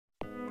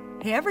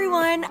Hey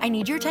everyone, I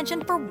need your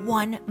attention for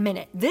 1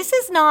 minute. This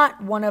is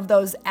not one of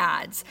those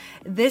ads.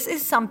 This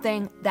is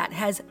something that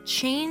has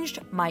changed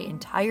my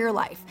entire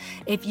life.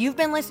 If you've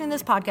been listening to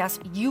this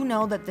podcast, you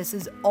know that this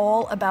is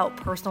all about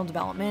personal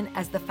development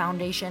as the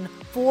foundation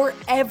for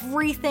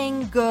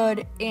everything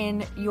good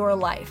in your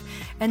life.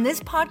 And this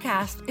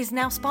podcast is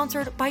now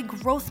sponsored by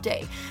Growth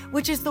Day,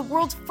 which is the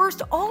world's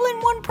first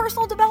all-in-one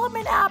personal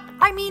development app.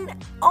 I mean,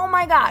 oh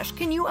my gosh,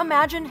 can you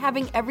imagine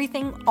having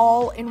everything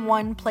all in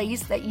one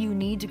place that you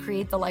need to create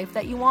the life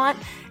that you want?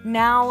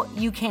 Now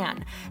you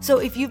can. So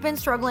if you've been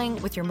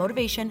struggling with your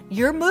motivation,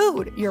 your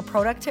mood, your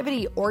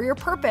productivity, or your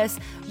purpose,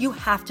 you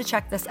have to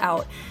check this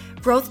out.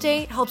 Growth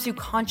Day helps you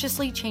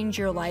consciously change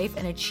your life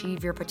and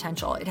achieve your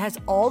potential. It has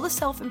all the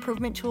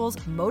self-improvement tools,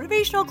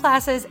 motivational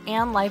classes,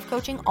 and life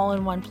coaching all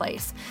in one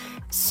place.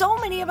 So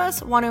many of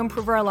us want to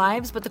improve our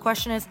lives, but the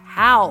question is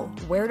how?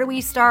 Where do we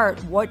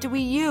start? What do we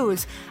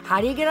use?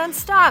 How do you get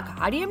unstuck?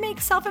 How do you make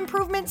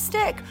self-improvement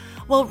stick?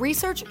 Well,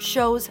 research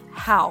shows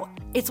how.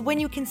 It's when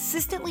you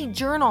consistently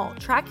journal,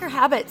 track your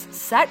habits,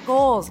 set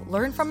goals,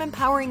 learn from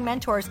empowering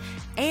mentors,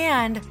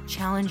 and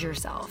challenge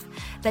yourself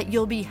that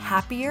you'll be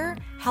happier,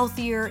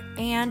 healthier,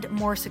 and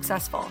more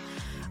successful.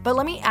 But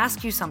let me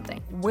ask you something.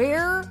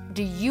 Where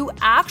do you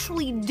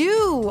actually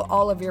do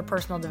all of your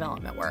personal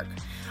development work?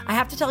 I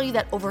have to tell you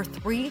that over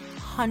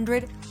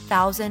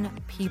 300,000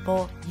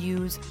 people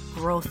use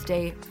Growth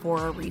Day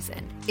for a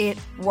reason. It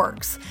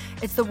works.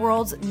 It's the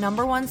world's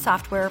 #1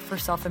 software for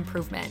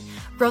self-improvement.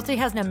 Growth Day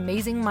has an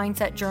amazing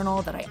mindset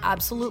journal that I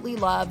absolutely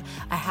love,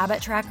 a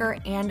habit tracker,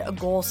 and a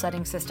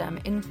goal-setting system.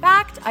 In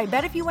fact, I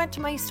bet if you went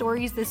to my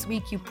stories this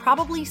week, you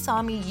probably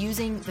saw me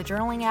using the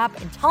journaling app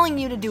and telling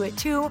you to do it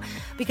too,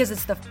 because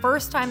it's the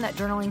first time that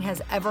journaling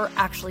has ever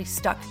actually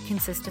stuck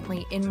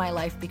consistently in my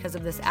life because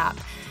of this app.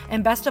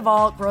 And best of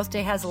all, Growth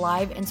Day has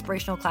live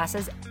inspirational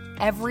classes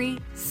every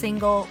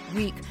single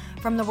week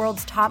from the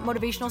world's top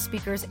motivational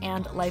speakers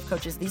and life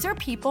coaches. These are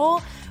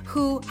people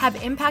who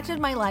have impacted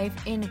my life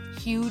in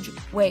huge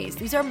ways.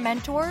 These are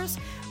mentors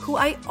who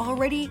I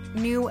already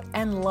knew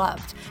and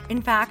loved.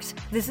 In fact,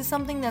 this is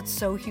something that's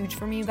so huge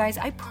for me, you guys.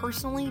 I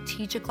personally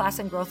teach a class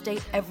in Growth Day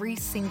every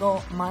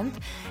single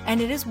month,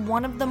 and it is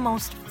one of the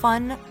most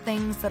fun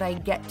things that I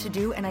get to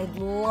do, and I'd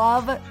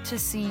love to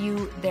see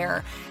you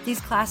there.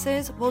 These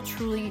classes will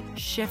truly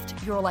shift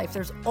your life.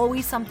 There's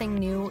always something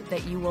new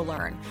that you will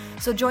learn.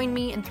 So join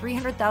me and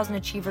 300,000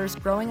 achievers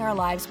growing our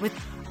lives with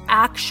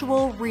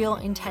actual real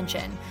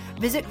intention.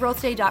 Visit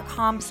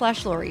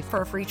growthday.com/Lori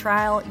for a free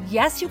trial.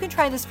 Yes, you can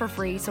try this for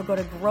free. So go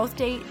to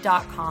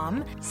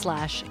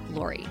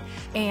growthday.com/Lori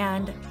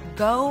and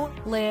go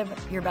live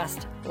your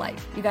best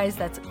life. You guys,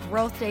 that's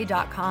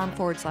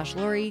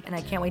growthday.com/Lori. And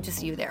I can't wait to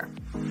see you there.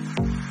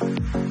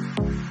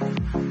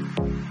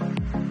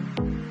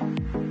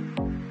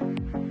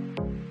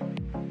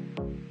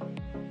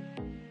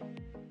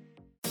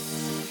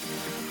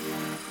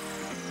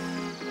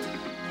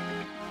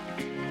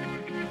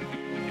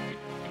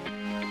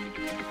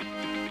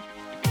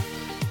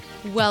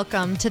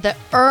 Welcome to the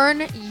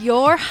Earn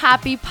Your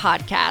Happy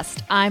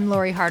podcast. I'm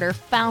Lori Harder,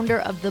 founder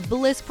of The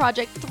Bliss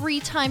Project,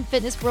 3-time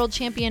fitness world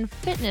champion,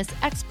 fitness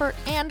expert,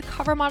 and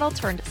cover model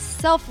turned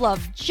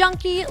self-love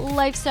junkie,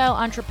 lifestyle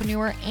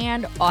entrepreneur,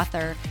 and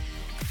author.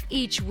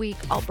 Each week,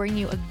 I'll bring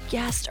you a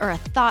guest or a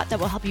thought that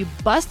will help you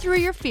bust through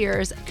your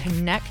fears,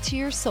 connect to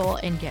your soul,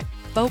 and get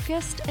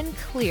focused and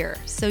clear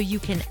so you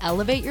can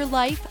elevate your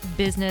life,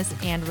 business,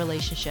 and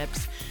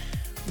relationships.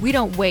 We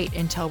don't wait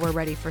until we're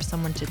ready for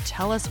someone to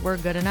tell us we're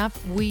good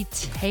enough. We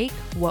take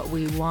what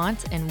we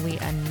want and we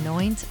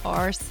anoint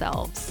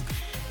ourselves.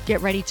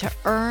 Get ready to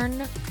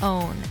earn,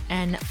 own,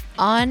 and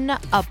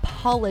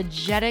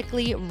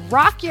unapologetically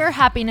rock your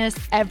happiness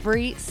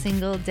every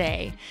single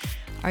day.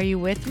 Are you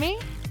with me?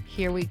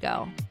 Here we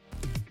go.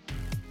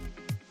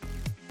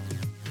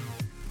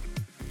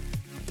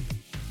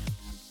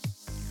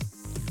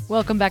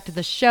 Welcome back to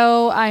the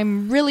show.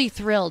 I'm really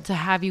thrilled to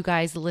have you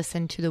guys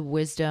listen to the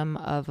wisdom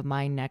of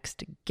my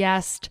next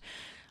guest.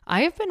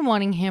 I have been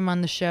wanting him on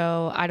the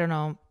show, I don't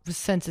know,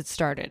 since it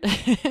started.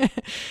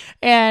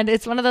 And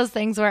it's one of those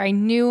things where I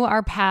knew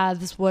our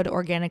paths would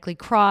organically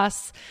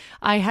cross.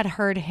 I had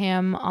heard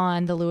him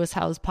on the Lewis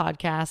Howes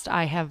podcast.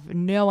 I have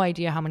no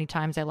idea how many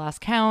times I lost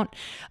count.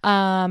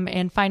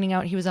 And finding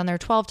out he was on there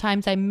 12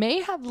 times, I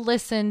may have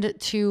listened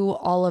to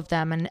all of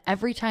them. And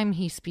every time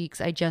he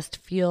speaks, I just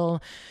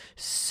feel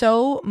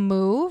so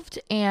moved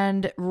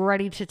and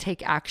ready to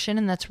take action.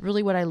 And that's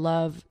really what I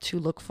love to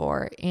look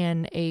for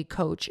in a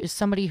coach, is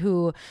somebody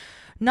who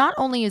not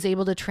only is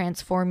able to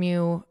transform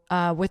you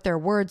with their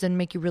words and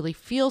make you really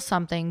feel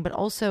something, but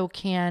also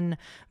can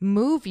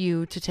move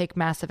you to take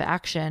massive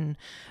action.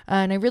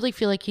 And I really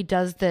feel like he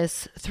does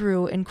this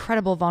through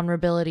incredible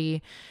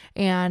vulnerability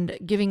and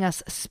giving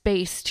us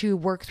space to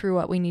work through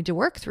what we need to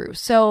work through.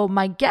 So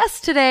my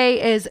guest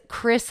today is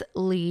Chris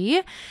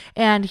Lee,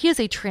 and he is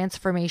a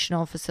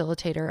transformational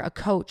facilitator, a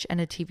coach, and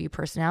a TV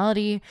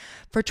personality.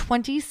 For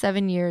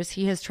 27 years,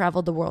 he has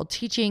traveled the world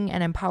teaching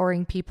and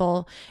empowering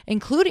people,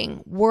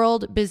 including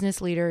world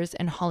business leaders,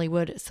 and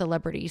Hollywood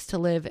celebrities to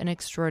live an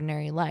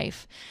extraordinary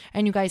life.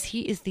 And you guys,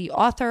 he is the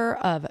author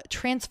of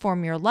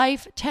Transform Your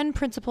Life, 10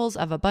 Principles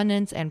of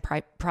Abundance and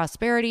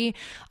Prosperity.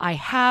 I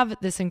have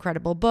this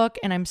incredible book,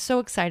 and I'm so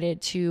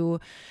excited to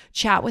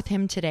chat with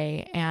him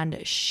today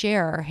and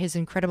share his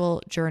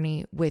incredible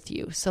journey with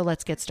you. So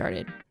let's get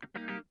started.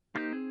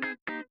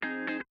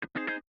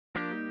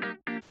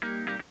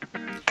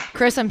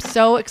 Chris, I'm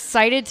so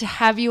excited to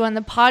have you on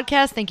the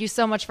podcast. Thank you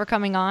so much for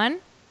coming on.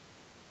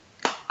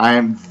 I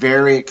am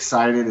very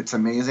excited. It's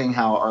amazing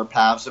how our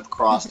paths have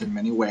crossed in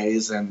many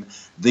ways, and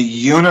the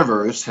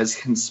universe has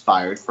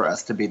conspired for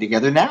us to be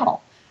together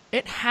now.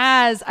 It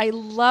has. I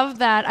love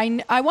that.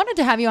 I wanted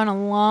to have you on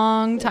a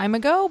long time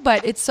ago,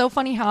 but it's so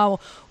funny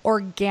how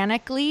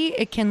organically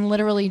it can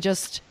literally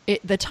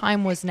the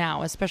time was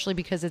now, especially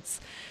because it's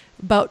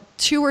about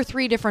 2 or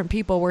 3 different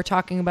people were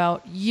talking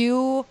about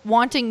you,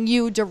 wanting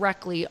you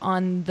directly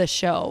on the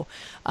show.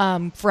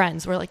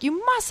 Friends were like,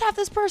 you must have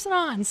this person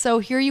on. So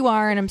here you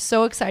are. And I'm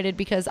so excited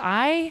because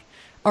I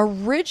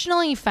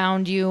originally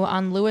found you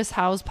on Lewis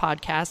Howes'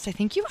 podcast.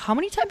 How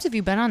many times have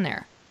you been on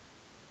there?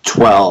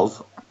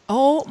 12.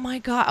 Oh my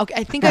God. Okay.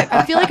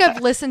 I feel like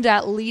I've listened to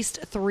at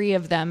least 3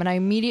 of them and I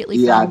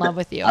immediately fell in love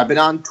with you. I've been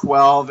on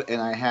 12 and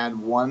I had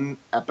 1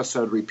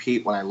 episode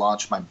repeat when I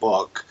launched my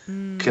book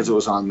because it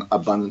was on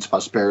abundance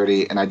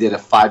prosperity, and I did a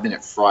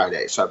 5-minute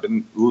Friday. So I've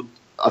been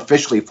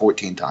officially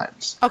 14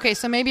 times. Okay.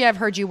 So maybe I've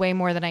heard you way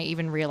more than I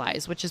even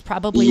realized, which is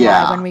probably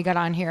why when we got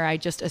on here, I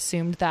just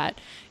assumed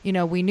that,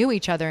 we knew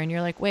each other, and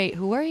you're like, wait,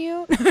 who are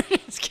you?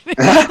 Just kidding.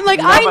 I'm like,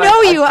 I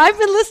know you. I've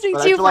been listening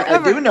to you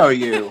forever. I do know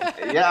you.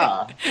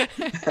 Yeah.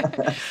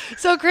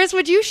 So Chris,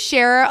 would you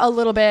share a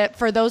little bit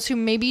for those who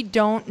maybe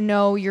don't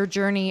know your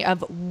journey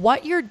of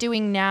what you're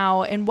doing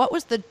now and what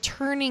was the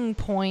turning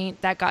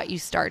point that got you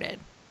started?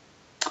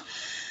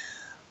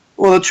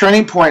 Well, the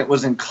turning point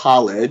was in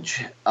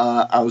college.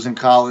 I was in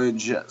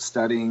college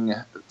studying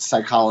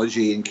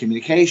psychology and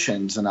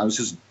communications, and I was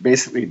just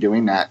basically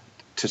doing that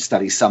to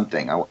study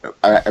something.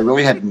 I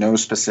really had no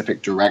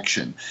specific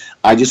direction.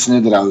 I just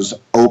knew that I was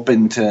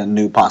open to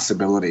new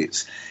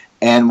possibilities.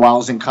 And while I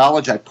was in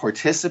college, I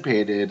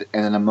participated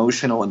in an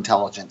emotional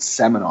intelligence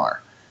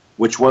seminar,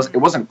 it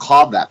wasn't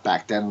called that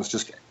back then. It was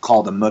just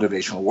called a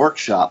motivational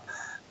workshop.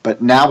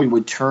 But now we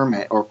would term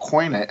it or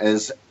coin it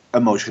as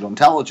emotional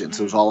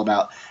intelligence. It was all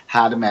about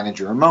how to manage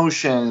your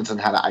emotions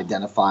and how to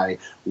identify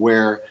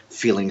where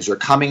feelings are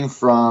coming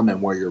from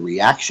and where your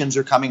reactions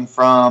are coming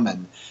from,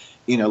 and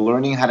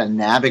learning how to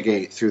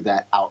navigate through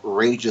that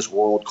outrageous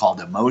world called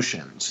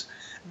emotions.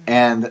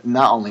 And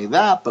not only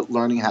that, but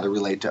learning how to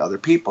relate to other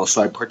people.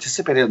 So I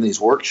participated in these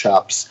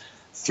workshops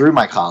through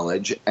my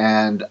college,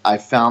 and I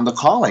found the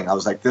calling. I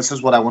was like, this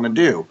is what I want to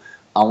do.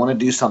 I want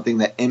to do something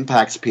that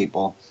impacts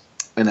people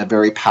in a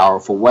very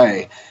powerful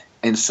way.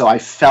 And so I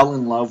fell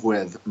in love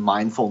with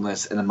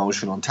mindfulness and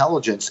emotional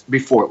intelligence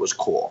before it was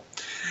cool.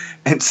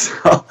 And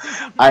so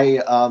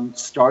I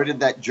started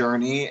that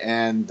journey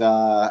and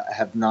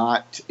have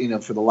not,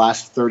 for the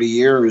last 30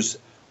 years,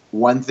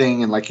 one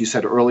thing, and like you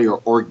said earlier,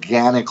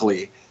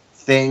 organically,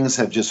 things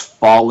have just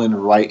fallen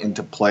right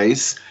into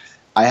place.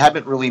 I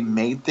haven't really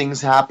made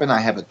things happen. I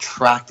have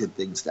attracted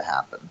things to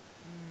happen.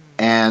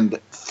 And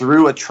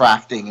through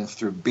attracting and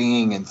through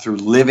being and through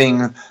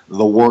living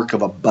the work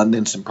of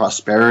abundance and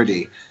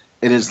prosperity,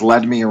 it has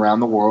led me around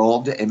the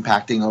world,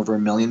 impacting over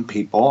 1 million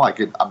people,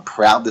 I'm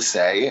proud to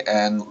say,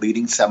 and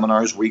leading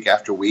seminars week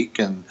after week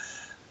and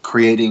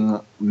creating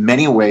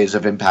many ways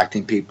of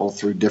impacting people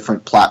through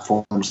different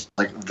platforms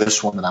like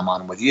this one that I'm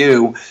on with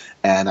you.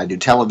 And I do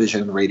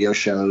television and radio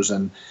shows,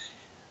 and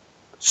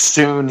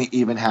soon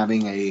even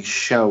having a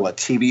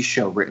TV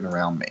show written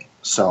around me.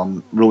 So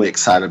I'm really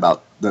excited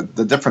about the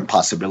different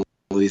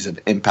possibilities of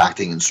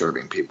impacting and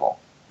serving people.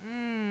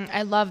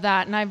 I love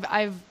that. And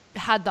I've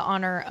had the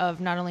honor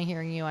of not only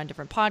hearing you on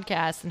different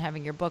podcasts and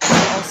having your book,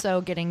 but also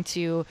getting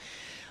to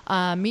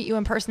meet you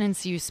in person and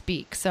see you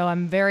speak. So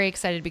I'm very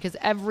excited because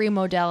every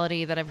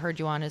modality that I've heard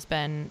you on has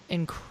been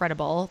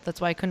incredible. That's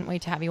why I couldn't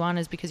wait to have you on,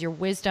 is because your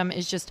wisdom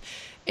is just,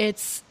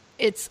 it's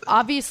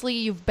obviously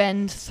you've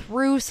been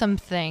through some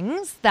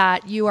things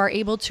that you are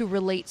able to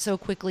relate so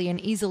quickly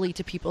and easily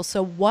to people.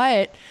 So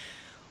what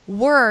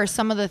were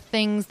some of the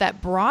things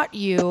that brought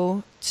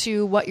you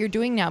to what you're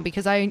doing now?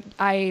 Because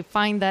I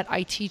find that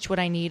I teach what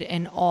I need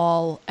at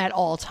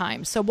all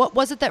times. So what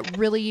was it that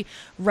really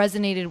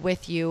resonated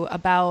with you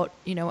about,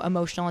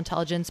 emotional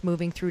intelligence,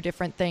 moving through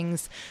different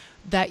things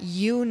that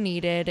you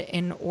needed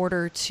in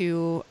order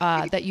to,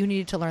 that you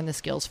needed to learn the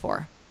skills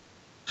for?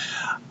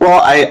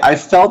 Well, I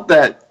felt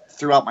that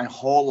throughout my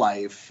whole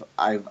life,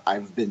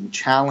 I've been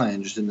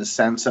challenged in the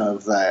sense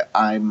of that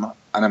I'm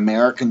an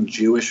American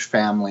Jewish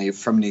family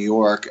from New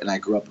York, and I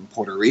grew up in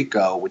Puerto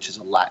Rico, which is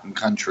a Latin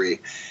country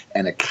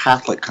and a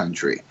Catholic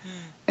country.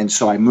 And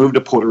so I moved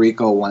to Puerto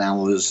Rico when I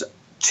was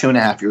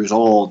 2.5 years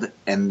old,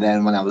 and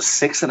then when I was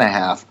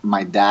 6.5,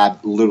 my dad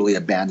literally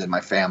abandoned my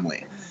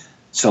family.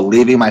 So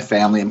leaving my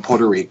family in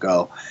Puerto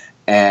Rico,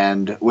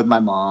 and with my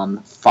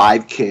mom,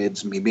 5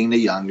 kids, me being the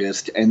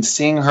youngest, and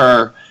seeing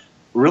her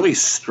really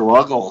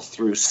struggle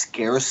through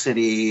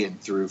scarcity and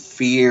through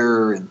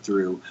fear and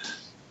through,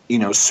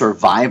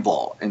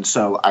 survival. And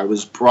so I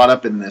was brought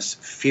up in this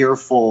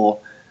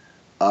fearful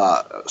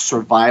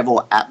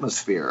survival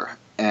atmosphere.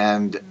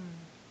 And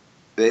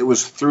it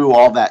was through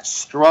all that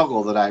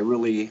struggle that I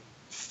really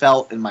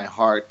felt in my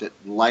heart that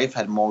life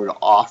had more to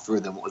offer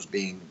than what was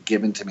being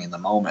given to me in the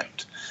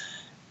moment.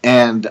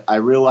 And I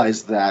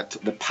realized that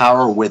the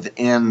power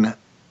within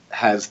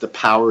has the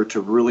power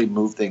to really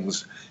move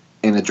things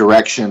in a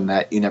direction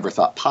that you never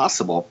thought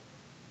possible,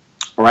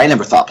 or I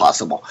never thought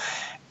possible.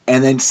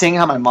 And then seeing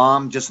how my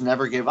mom just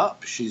never gave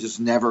up. She just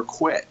never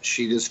quit.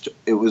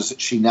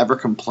 She never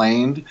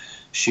complained.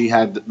 She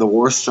had the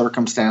worst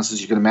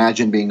circumstances you can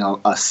imagine, being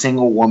a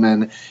single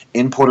woman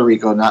in Puerto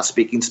Rico, not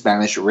speaking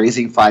Spanish,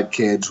 raising 5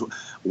 kids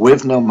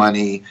with no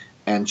money,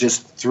 and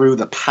just through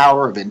the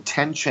power of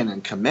intention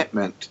and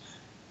commitment,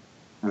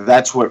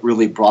 that's what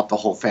really brought the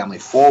whole family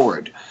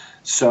forward.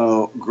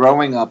 So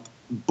growing up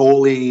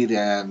bullied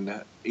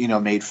and,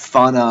 made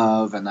fun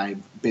of, and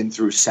I've been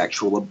through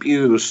sexual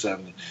abuse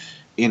and,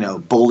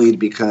 bullied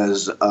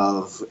because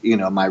of,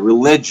 my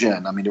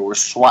religion. I mean, there were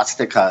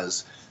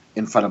swastikas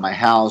in front of my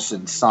house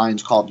and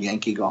signs called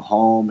Yankee Go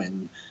Home,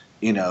 and,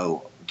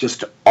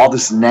 just all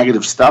this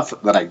negative stuff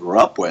that I grew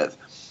up with.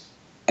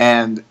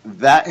 And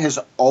that has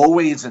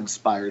always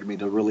inspired me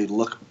to really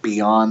look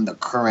beyond the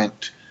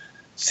current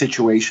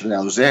situation that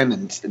I was in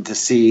and to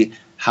see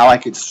how I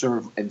could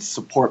serve and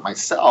support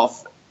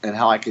myself and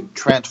how I could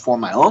transform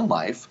my own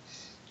life.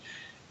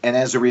 And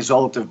as a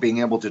result of being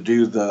able to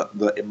do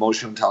the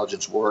emotional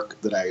intelligence work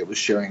that I was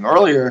sharing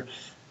earlier,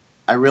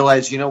 I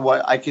realized,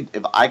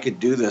 if I could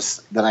do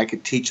this, then I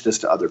could teach this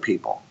to other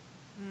people.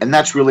 And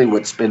that's really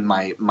what's been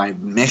my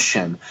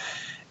mission.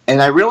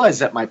 And I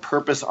realized that my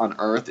purpose on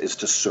earth is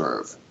to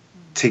serve,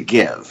 to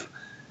give.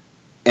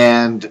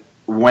 And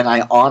when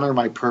I honor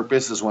my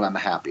purpose is when I'm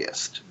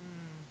happiest.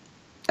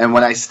 And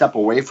when I step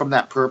away from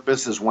that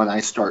purpose is when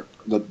I start,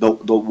 the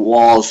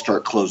walls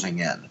start closing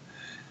in.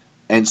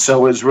 And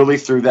so it was really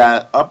through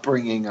that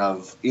upbringing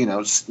of,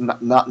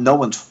 not no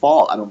one's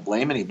fault. I don't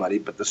blame anybody,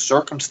 but the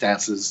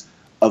circumstances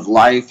of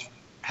life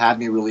had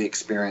me really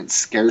experience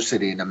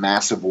scarcity in a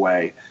massive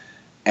way,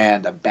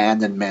 and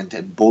abandonment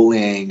and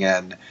bullying,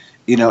 and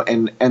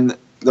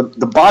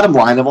the bottom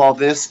line of all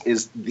this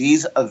is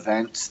these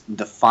events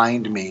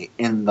defined me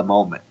in the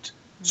moment.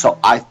 So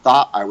I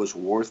thought I was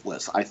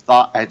worthless. I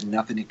thought I had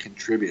nothing to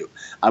contribute.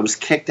 I was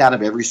kicked out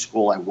of every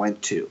school I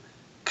went to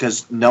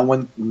because no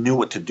one knew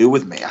what to do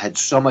with me. I had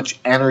so much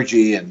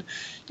energy and,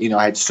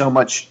 I had so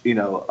much,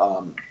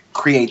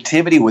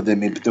 creativity within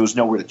me, but there was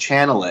nowhere to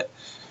channel it.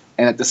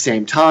 And at the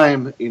same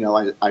time,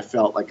 I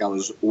felt like I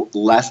was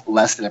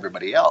less than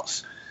everybody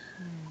else.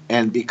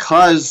 And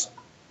because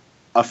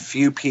a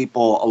few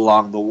people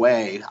along the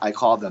way, I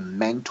call them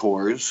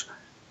mentors,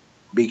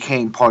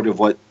 became part of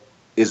what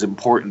is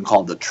important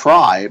called the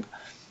tribe.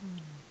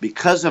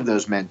 Because of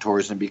those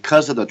mentors and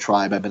because of the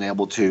tribe, I've been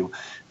able to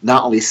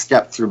not only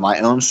step through my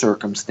own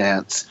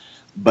circumstance,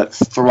 but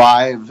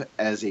thrive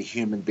as a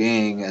human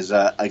being, as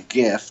a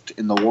gift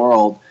in the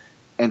world,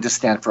 and to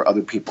stand for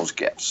other people's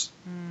gifts.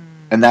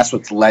 And that's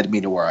what's led me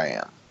to where I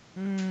am.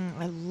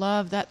 I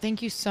love that.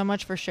 Thank you so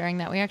much for sharing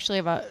that. We actually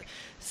have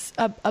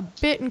a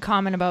bit in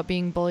common about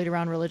being bullied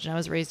around religion. I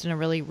was raised in a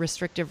really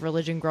restrictive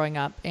religion growing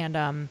up,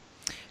 and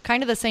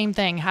kind of the same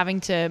thing,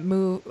 having to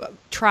move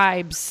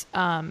tribes,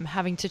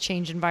 having to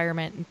change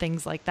environment and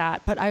things like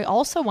that. But I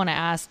also want to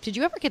ask, did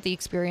you ever get the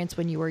experience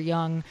when you were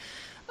young,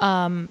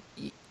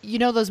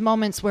 those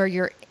moments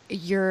where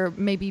you're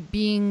maybe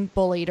being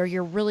bullied or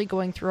you're really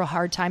going through a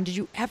hard time? Did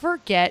you ever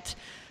get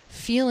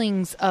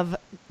feelings of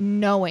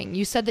knowing?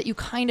 You said that you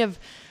kind of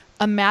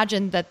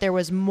imagined that there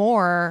was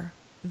more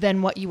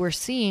than what you were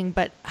seeing,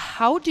 but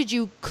how did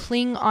you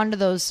cling onto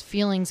those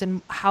feelings,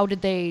 and how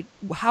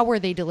were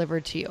they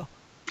delivered to you?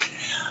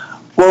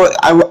 Well,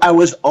 I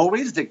was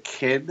always the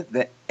kid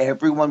that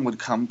everyone would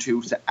come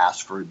to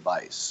ask for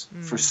advice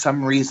for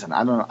some reason.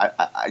 I don't know.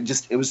 I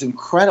just, it was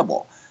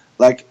incredible.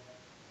 Like,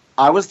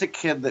 I was the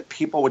kid that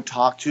people would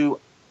talk to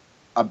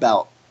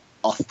about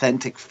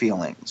authentic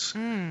feelings.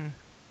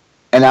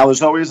 And I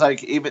was always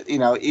like,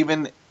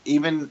 even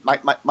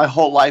my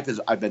whole life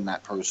I've been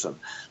that person.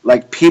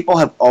 Like, people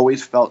have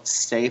always felt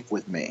safe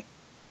with me.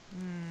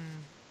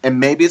 And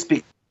maybe it's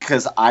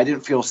because I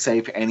didn't feel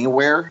safe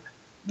anywhere,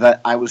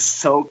 that I was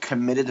so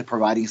committed to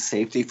providing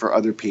safety for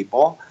other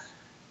people.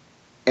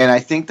 And I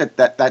think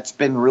that's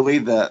been really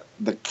the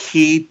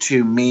key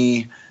to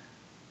me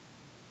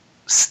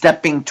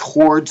stepping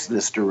towards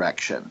this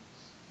direction.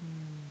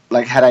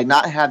 Like, had I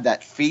not had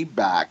that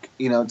feedback,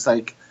 it's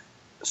like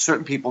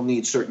certain people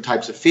need certain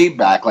types of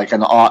feedback, like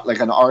an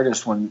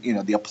artist, when,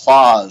 the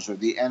applause or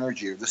the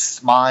energy or the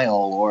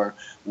smile or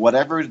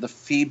whatever the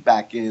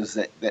feedback is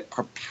that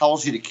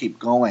propels you to keep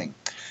going.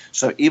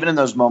 So even in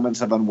those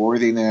moments of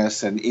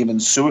unworthiness and even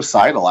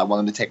suicidal, I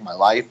wanted to take my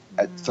life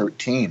at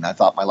 13. I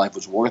thought my life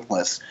was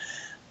worthless.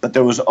 But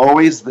there was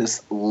always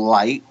this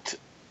light,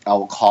 I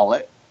will call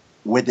it,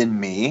 within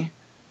me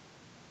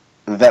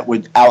that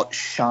would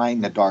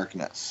outshine the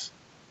darkness.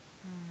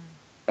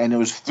 And it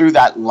was through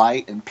that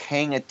light and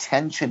paying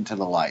attention to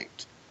the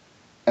light.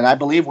 And I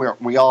believe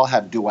we all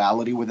have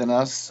duality within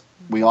us.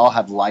 We all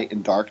have light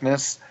and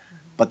darkness.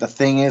 But the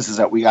thing is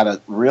that we got to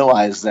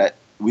realize that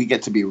we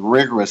get to be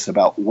rigorous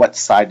about what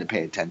side to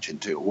pay attention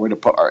to, where to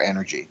put our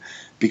energy.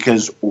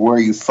 Because where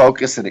you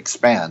focus, it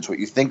expands. What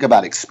you think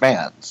about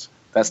expands.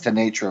 That's the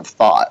nature of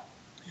thought.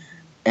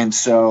 And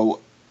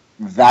so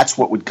that's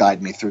what would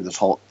guide me through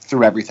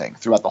through everything,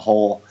 throughout the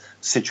whole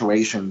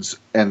situations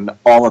and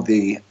all of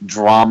the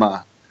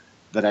drama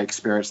that I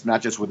experienced,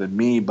 not just within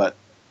me, but,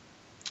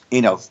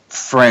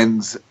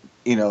 friends,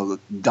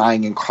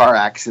 dying in car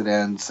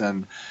accidents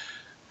and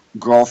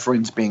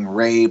girlfriends being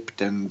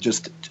raped and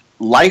just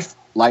life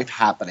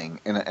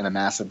happening in a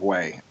massive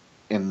way.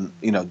 In,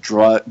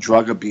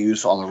 drug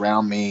abuse all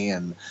around me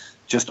and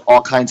just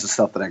all kinds of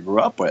stuff that I grew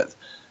up with.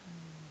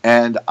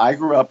 And I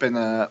grew up in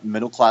a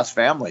middle-class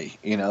family,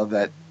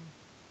 that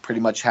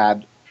pretty much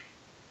had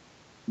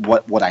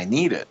what I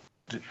needed.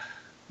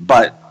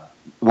 But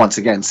once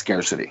again,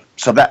 scarcity.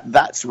 So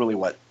that's really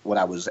what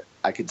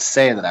I could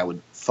say that I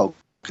would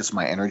focus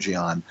my energy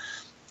on.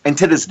 And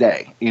to this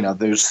day,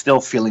 there's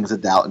still feelings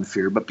of doubt and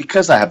fear, but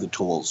because I have the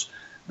tools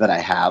that I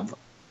have,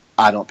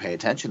 I don't pay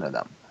attention to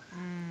them.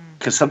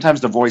 Because sometimes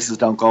the voices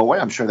don't go away.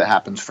 I'm sure that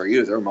happens for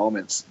you. There are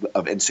moments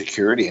of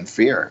insecurity and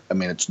fear. I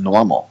mean, it's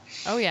normal.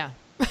 Oh, yeah.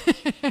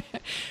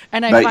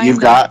 And I find you've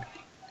got,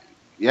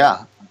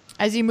 yeah.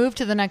 As you move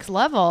to the next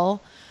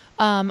level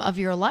of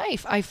your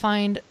life, I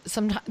find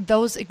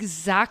those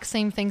exact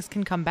same things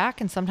can come back,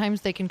 and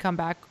sometimes they can come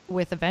back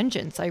with a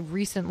vengeance. I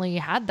recently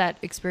had that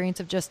experience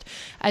of just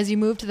as you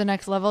move to the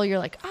next level, you're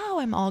like, oh,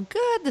 I'm all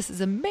good. This is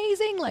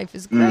amazing. Life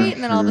is great.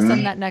 And then all of a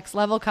sudden that next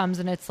level comes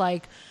and it's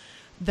like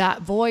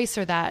that voice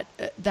or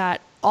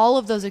that all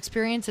of those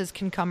experiences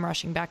can come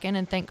rushing back in,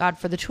 and thank God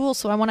for the tools.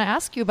 So I want to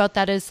ask you about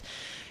that is,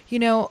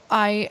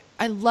 I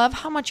love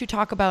how much you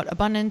talk about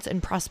abundance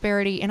and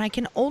prosperity, and I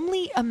can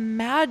only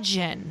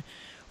imagine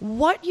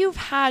what you've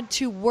had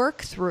to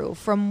work through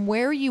from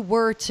where you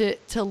were to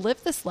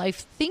live this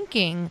life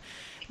thinking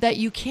that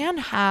you can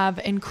have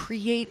and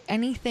create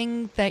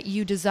anything that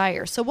you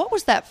desire. So what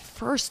was that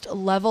first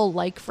level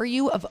like for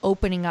you of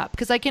opening up?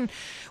 Because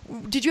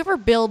did you ever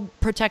build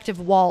protective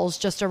walls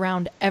just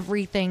around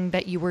everything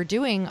that you were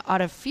doing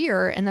out of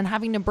fear, and then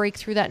having to break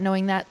through that,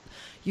 knowing that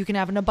you can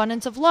have an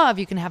abundance of love,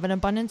 you can have an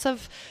abundance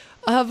of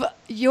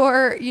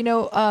your,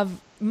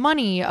 of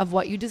money, of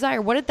what you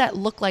desire? What did that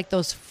look like,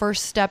 those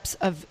first steps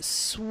of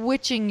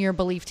switching your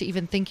belief to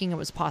even thinking it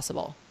was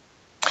possible?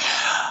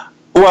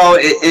 Well,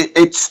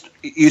 it's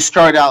you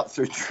start out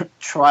through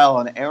trial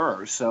and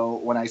error. So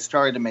when I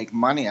started to make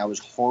money, I was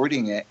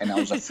hoarding it, and I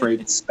was afraid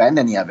to spend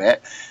any of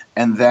it.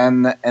 And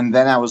then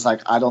I was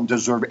like, I don't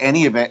deserve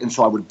any of it, and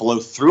so I would blow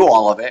through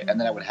all of it, and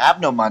then I would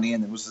have no money,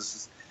 and it was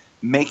this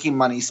making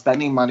money,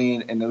 spending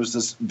money, and there was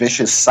this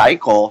vicious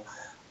cycle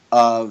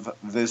of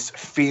this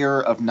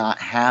fear of not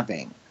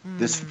having,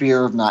 this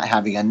fear of not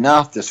having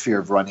enough, this fear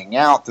of running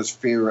out, this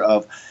fear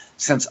of,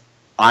 since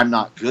I'm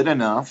not good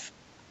enough,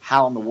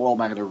 how in the world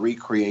am I going to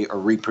recreate or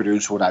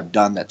reproduce what I've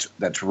done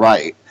that's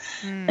right?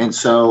 And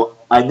so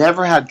I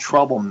never had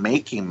trouble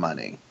making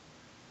money.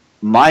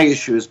 My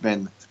issue has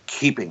been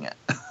keeping it,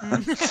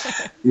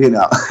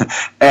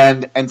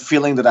 and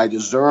feeling that I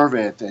deserve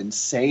it and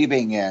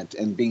saving it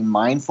and being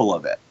mindful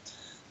of it.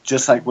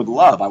 Just like with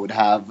love, I would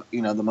have,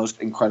 the most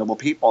incredible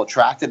people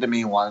attracted to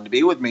me, wanting to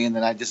be with me. And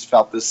then I just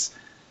felt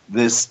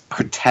this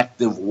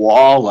protective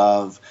wall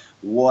of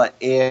what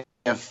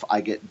if I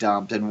get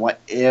dumped, and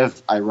what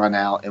if I run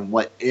out, and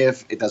what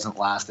if it doesn't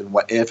last, and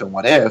what if,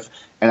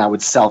 and I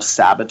would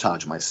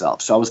self-sabotage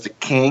myself. So I was the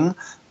king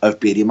of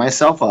beating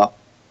myself up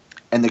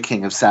and the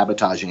king of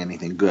sabotaging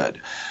anything good.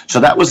 So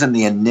that was in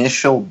the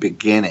initial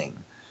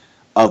beginning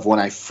of when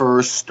I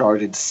first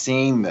started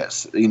seeing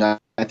this.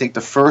 I think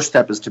the first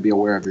step is to be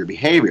aware of your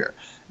behavior.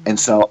 And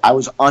so I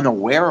was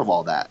unaware of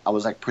all that. I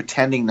was like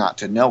pretending not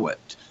to know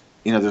it.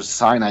 There's a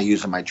sign I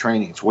use in my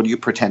trainings. What are you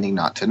pretending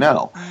not to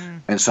know?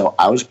 And so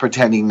I was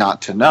pretending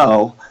not to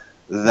know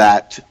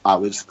that I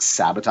was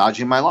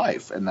sabotaging my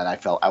life and that I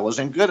felt I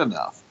wasn't good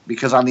enough.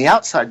 Because on the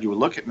outside, you would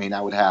look at me and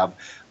I would have,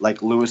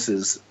 like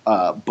Lewis's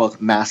book,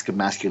 Mask of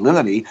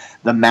Masculinity,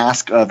 the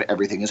mask of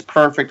everything is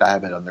perfect, I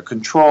have it under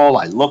control,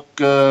 I look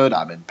good,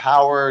 I'm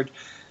empowered.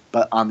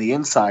 But on the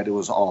inside, it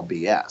was all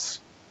BS.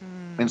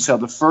 And so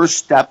the first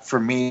step for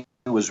me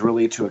was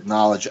really to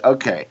acknowledge,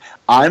 okay,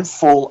 I'm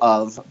full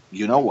of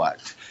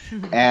you-know-what,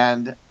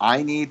 and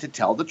I need to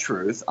tell the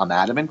truth. I'm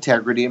out of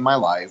integrity in my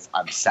life.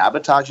 I'm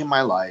sabotaging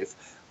my life.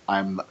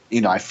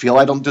 I feel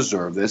I don't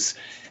deserve this.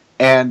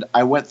 And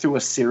I went through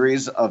a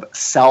series of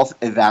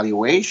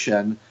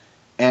self-evaluation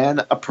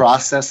and a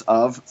process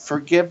of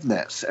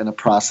forgiveness and a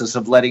process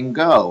of letting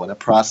go and a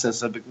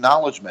process of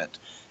acknowledgement,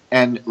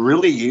 and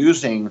really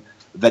using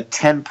the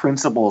 10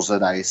 principles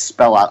that I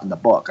spell out in the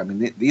book. I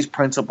mean, these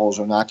principles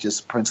are not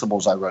just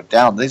principles I wrote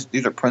down.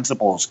 These are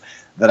principles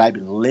that I've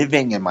been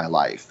living in my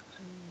life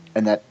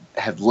and that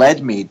have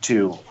led me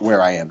to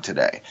where I am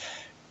today.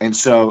 And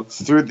so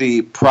through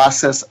the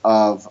process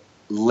of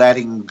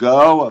letting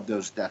go of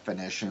those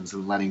definitions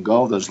and letting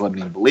go of those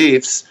limiting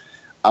beliefs,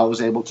 I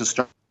was able to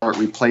start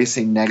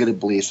replacing negative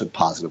beliefs with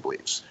positive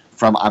beliefs.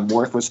 From I'm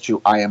worthless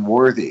to I am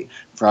worthy.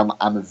 From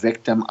I'm a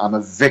victim, I'm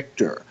a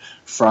victor.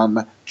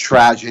 From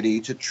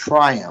tragedy to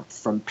triumph.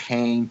 From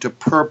pain to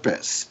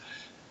purpose.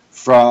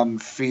 From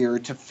fear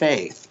to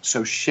faith.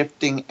 So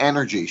shifting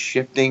energy,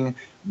 shifting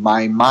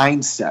my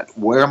mindset.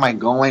 Where am I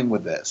going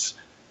with this?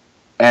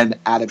 And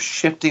out of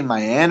shifting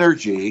my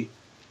energy,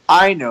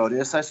 I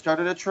noticed I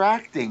started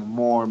attracting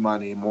more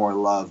money, more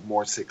love,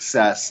 more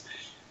success.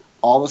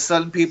 All of a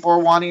sudden, people are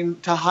wanting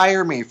to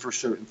hire me for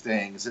certain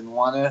things and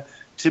want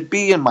to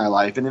be in my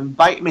life and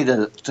invite me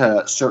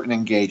to certain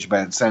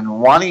engagements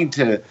and wanting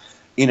to,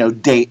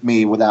 date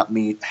me without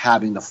me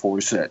having to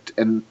force it.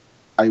 And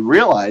I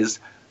realized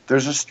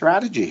there's a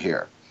strategy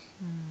here.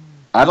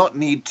 I don't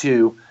need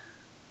to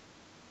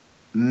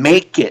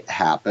make it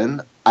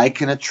happen. I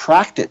can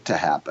attract it to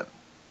happen.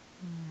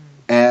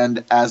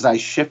 And as I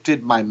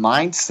shifted my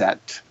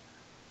mindset,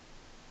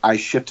 I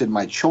shifted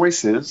my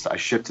choices, I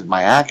shifted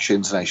my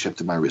actions, and I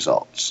shifted my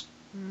results.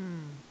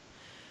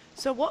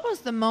 So what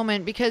was the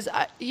moment? Because,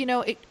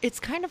 it's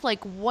kind of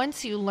like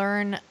once you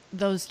learn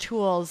those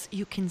tools,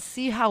 you can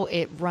see how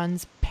it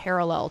runs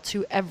parallel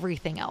to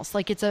everything else.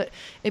 Like it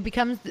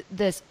becomes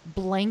this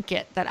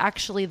blanket that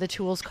actually the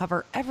tools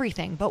cover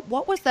everything. But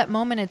what was that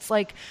moment? It's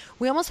like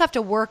we almost have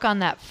to work on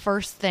that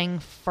first thing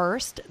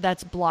first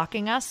that's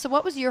blocking us. So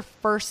what was your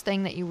first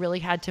thing that you really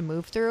had to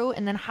move through?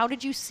 And then how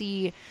did you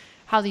see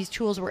how these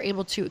tools were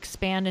able to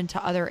expand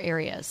into other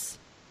areas?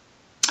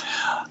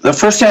 The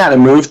first thing I had to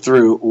move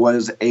through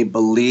was a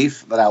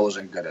belief that I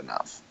wasn't good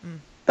enough.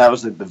 That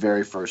was the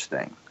very first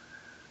thing.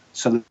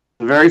 So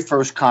the very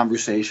first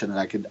conversation that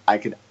I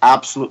could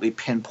absolutely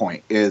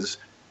pinpoint is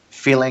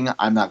feeling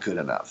I'm not good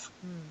enough.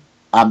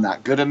 I'm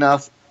not good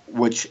enough,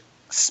 which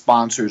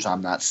sponsors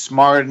I'm not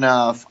smart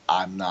enough,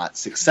 I'm not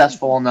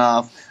successful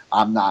enough,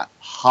 I'm not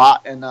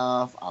hot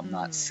enough, I'm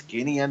not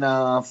skinny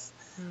enough,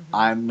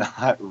 I'm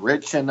not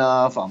rich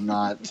enough, I'm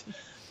not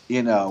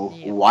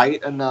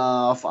white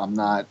enough, I'm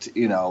not,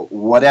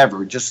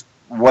 whatever. Just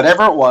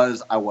whatever it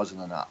was, I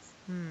wasn't enough.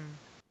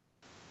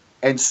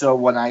 And so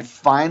when I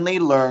finally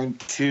learned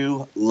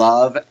to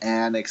love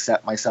and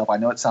accept myself, I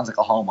know it sounds like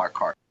a Hallmark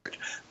card,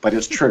 but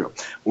it's true.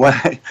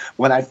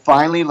 When I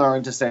finally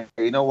learned to say,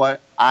 you know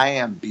what, I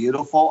am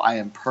beautiful, I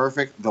am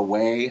perfect the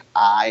way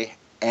I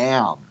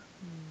am.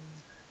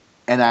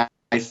 And I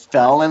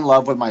fell in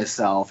love with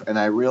myself, and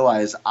I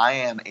realized I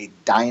am a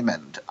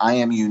diamond. I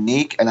am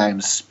unique, and I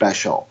am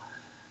special.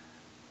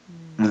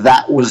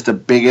 That was the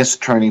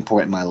biggest turning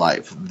point in my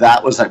life.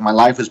 That was like my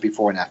life was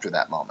before and after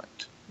that moment.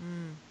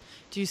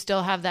 Do you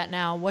still have that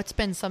now? What's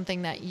been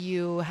something that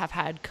you have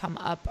had come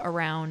up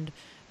around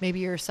maybe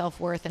your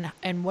self-worth,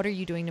 and what are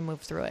you doing to move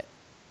through it?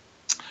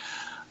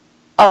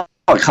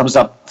 It comes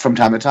up from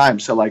time to time.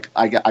 So like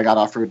I got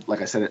offered,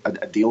 like I said,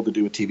 a deal to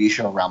do a TV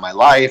show around my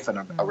life and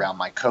around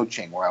my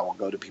coaching, where I will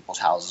go to people's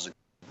houses and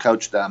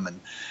coach them. And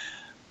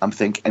I'm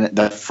thinking, and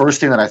the first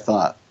thing that I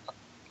thought,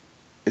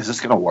 is this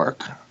going to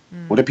work?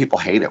 What if people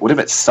hate it? What if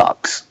it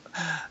sucks?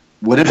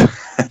 What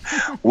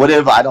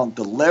if I don't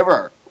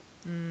deliver?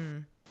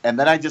 And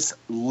then I just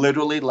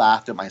literally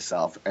laughed at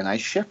myself and I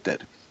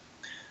shifted.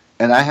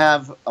 And I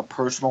have a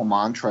personal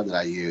mantra that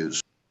I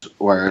use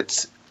where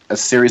it's a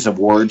series of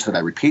words that I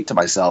repeat to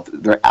myself.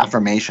 They're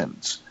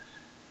affirmations.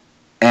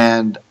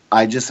 And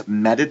I just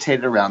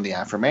meditated around the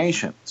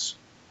affirmations.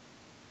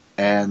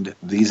 And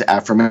these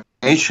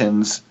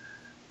affirmations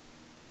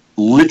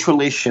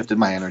literally shifted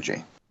my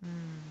energy.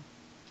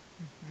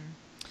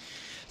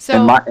 So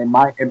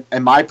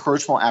and my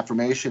personal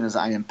affirmation is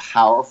I am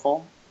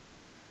powerful,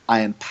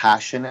 I am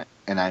passionate,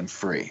 and I'm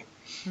free.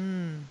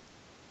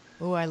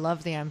 Oh, I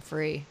love the I'm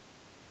free.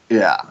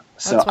 Yeah.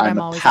 So That's what I'm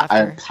always after. I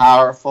am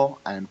powerful,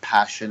 I am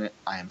passionate,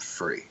 I am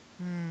free.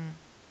 And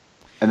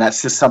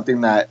that's just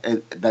something that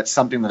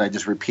I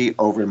just repeat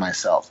over to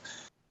myself.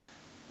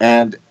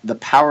 And the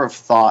power of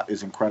thought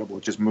is incredible.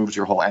 It just moves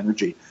your whole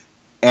energy.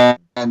 And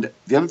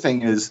the other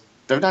thing is,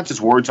 they're not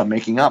just words I'm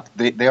making up.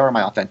 They are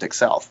my authentic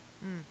self.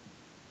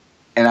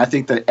 And I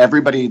think that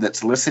everybody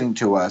that's listening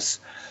to us,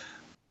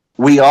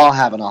 we all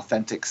have an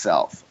authentic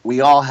self.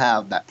 We all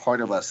have that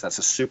part of us that's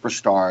a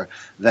superstar,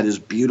 that is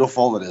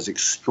beautiful, that is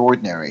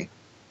extraordinary.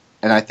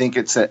 And I think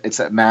it's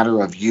a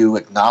matter of you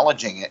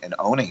acknowledging it and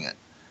owning it.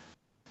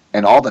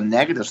 And all the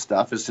negative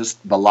stuff is just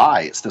the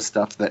lie. It's the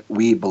stuff that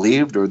we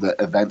believed, or the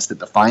events that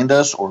defined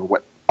us, or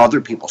what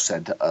other people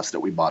said to us that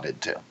we bought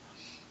into.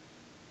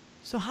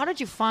 So how did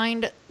you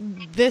find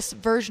this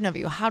version of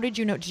you? How did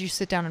you know? Did you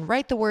sit down and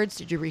write the words?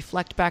 Did you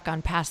reflect back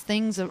on past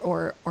things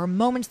or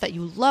moments that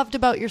you loved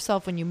about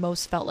yourself when you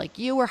most felt like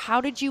you? Or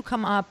how did you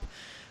come up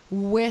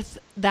with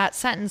that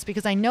sentence?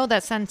 Because I know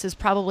that sentence is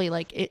probably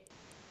like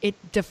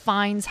it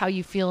defines how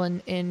you feel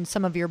in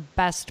some of your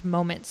best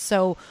moments.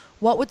 So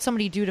what would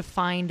somebody do to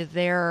find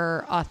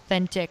their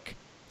authentic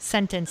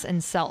sentence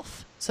and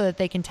self so that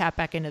they can tap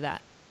back into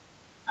that?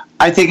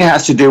 I think it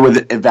has to do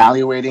with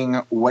evaluating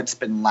what's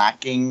been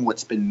lacking,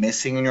 what's been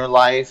missing in your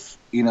life.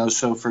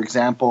 So for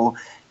example,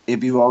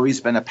 if you've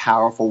always been a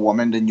powerful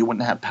woman, then you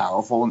wouldn't have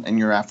powerful in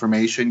your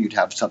affirmation. You'd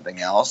have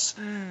something else.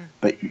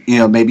 But,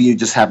 maybe you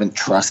just haven't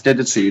trusted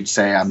it. So you'd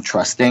say, I'm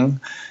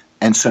trusting.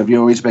 And so if you've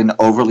always been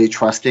overly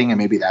trusting, and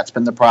maybe that's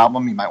been the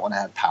problem, you might want to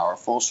have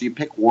powerful. So you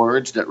pick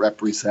words that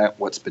represent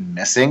what's been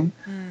missing,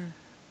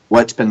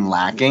 what's been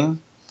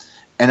lacking.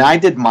 And I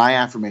did my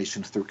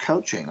affirmations through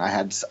coaching. I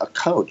had a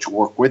coach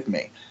work with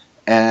me.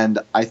 And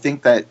I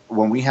think that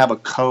when we have a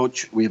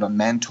coach, we have a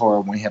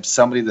mentor, when we have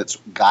somebody that's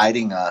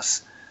guiding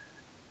us,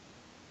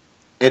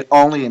 it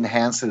only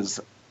enhances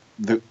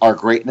our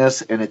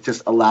greatness, and it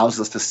just allows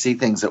us to see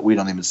things that we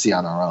don't even see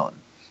on our own.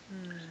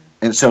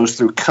 And so it's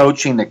through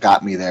coaching that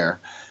got me there.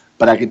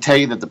 But I can tell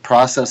you that the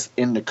process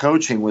in the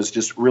coaching was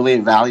just really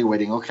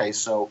evaluating, okay,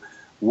 so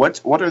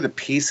what are the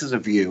pieces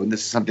of you, and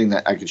this is something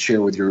that I could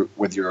share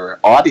with your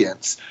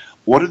audience,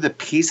 what are the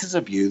pieces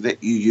of you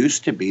that you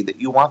used to be that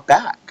you want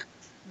back?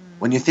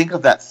 When you think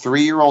of that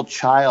 3-year-old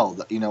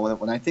child,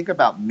 when I think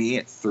about me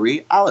at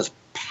 3, I was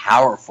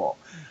powerful.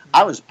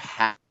 I was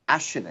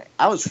passionate.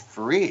 I was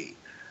free.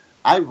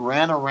 I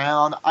ran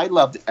around. I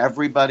loved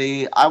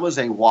everybody. I was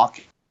a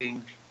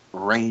walking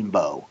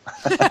rainbow.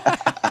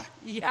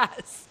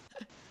 Yes.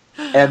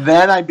 And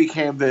then I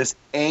became this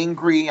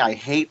angry, I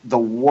hate the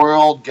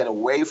world, get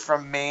away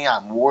from me,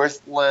 I'm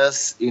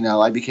worthless.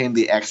 I became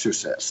the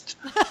exorcist.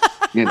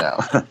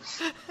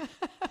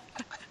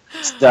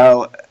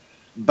 So,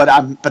 but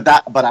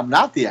I'm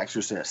not the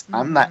exorcist.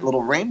 I'm that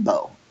little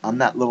rainbow. I'm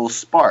that little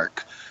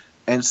spark.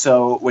 And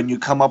so when you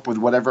come up with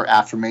whatever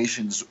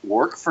affirmations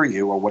work for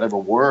you, or whatever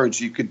words,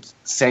 you could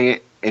say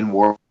it in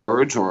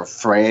words or a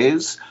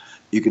phrase.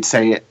 You could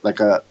say it like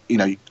I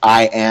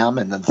am,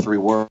 and then 3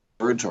 words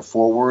or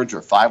 4 words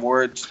or 5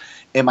 words.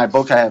 In my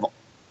book, I have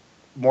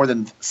more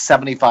than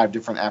 75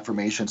 different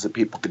affirmations that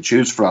people could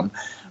choose from,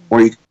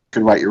 or you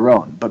could write your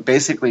own. But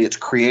basically, it's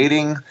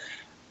creating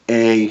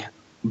a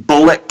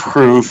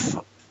bulletproof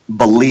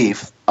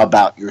belief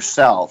about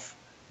yourself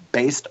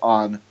based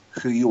on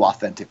who you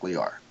authentically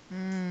are.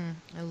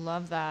 I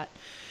love that.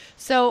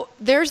 So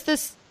there's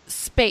this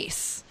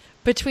space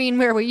between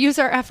where we use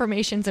our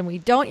affirmations and we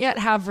don't yet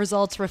have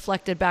results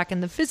reflected back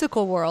in the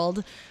physical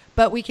world,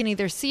 but we can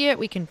either see it,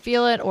 we can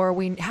feel it, or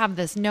we have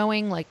this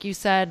knowing, like you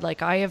said,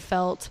 like I have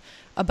felt,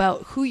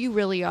 about who you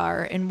really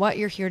are and what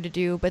you're here to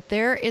do. But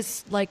there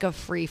is like a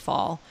free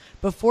fall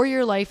before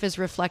your life is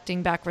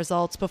reflecting back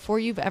results, before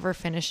you've ever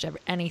finished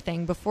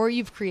anything, before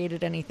you've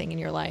created anything in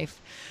your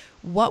life.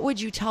 What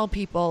would you tell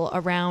people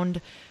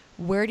around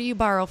where do you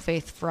borrow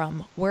faith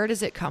from? Where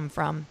does it come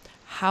from?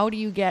 How do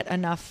you get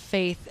enough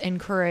faith and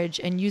courage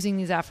and using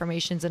these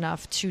affirmations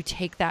enough to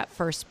take that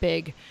first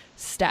big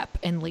step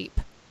and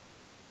leap?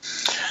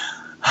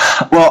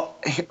 Well,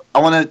 I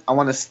want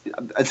to,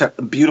 it's a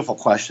beautiful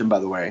question, by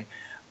the way.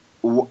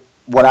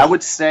 What I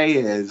would say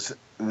is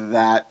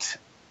that,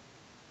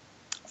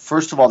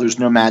 first of all, there's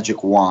no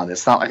magic wand.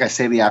 It's not like I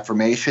say the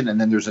affirmation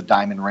and then there's a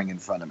diamond ring in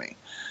front of me.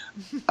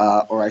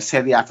 Or I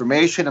say the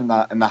affirmation and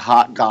the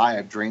hot guy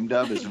I've dreamed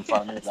of is in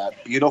front of me,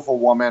 that beautiful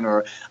woman,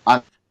 or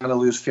I'm going to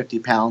lose 50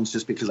 pounds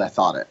just because I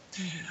thought it.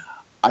 Mm-hmm.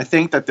 I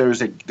think that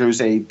there's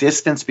a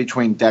distance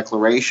between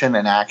declaration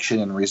and action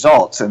and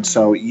results. And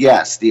so,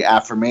 yes, the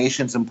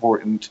affirmation's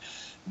important.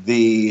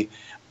 The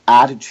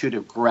attitude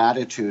of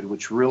gratitude,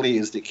 which really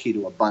is the key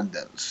to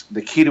abundance.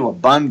 The key to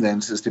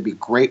abundance is to be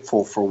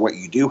grateful for what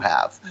you do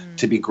have,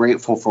 to be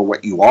grateful for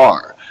what you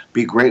are,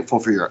 be grateful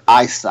for your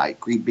eyesight,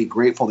 be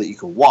grateful that you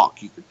could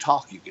walk, you could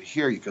talk, you could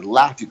hear, you could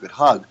laugh, you could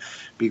hug,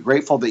 be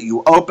grateful that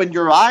you opened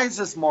your eyes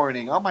this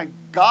morning. Oh my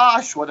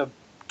gosh, what a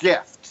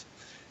gift.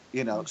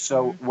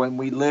 So when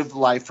we live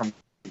life from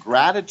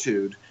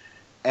gratitude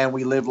and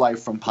we live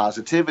life from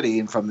positivity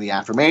and from the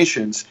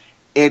affirmations,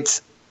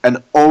 it's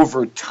an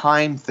over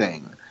time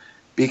thing,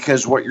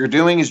 because what you're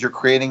doing is you're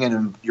creating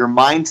your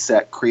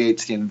mindset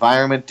creates the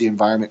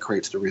environment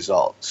creates the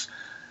results.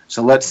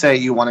 So let's say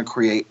you want to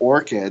create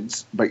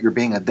orchids, but you're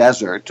being a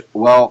desert.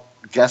 Well,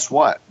 guess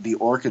what? The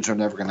orchids are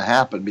never going to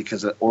happen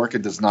because an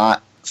orchid does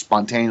not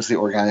spontaneously,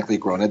 organically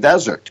grow in a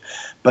desert.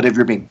 But if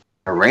you're being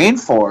a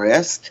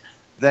rainforest,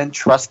 then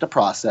trust the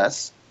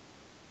process.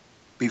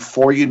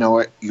 Before you know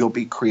it, you'll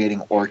be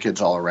creating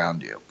orchids all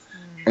around you.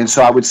 And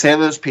so I would say to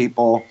those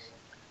people,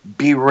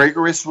 be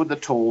rigorous with the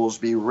tools,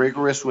 be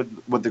rigorous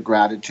with the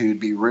gratitude,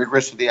 be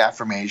rigorous with the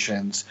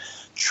affirmations,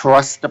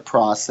 trust the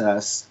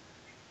process.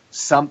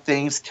 Some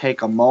things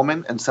take a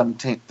moment and some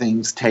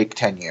things take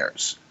 10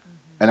 years.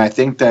 And I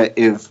think that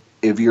if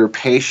you're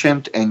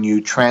patient and you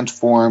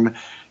transform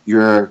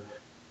your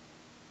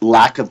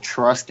lack of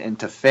trust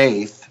into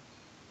faith,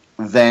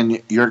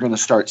 then you're going to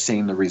start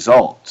seeing the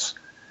results.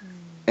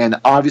 And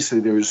obviously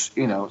there's,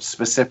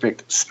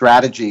 specific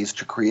strategies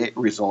to create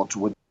results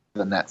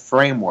within that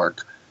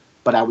framework.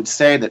 But I would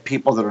say that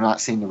people that are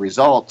not seeing the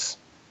results,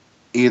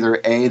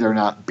 either A, they're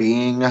not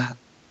being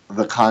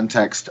the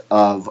context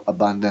of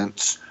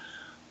abundance,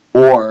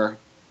 or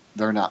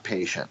they're not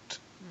patient.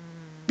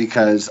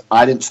 because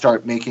I didn't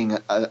start making,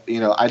 I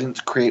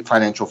didn't create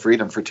financial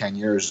freedom for 10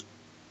 years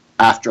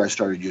after I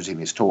started using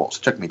these tools.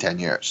 It took me 10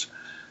 years.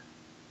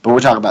 But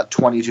we're talking about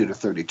 22 to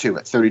 32.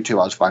 At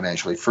 32, I was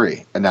financially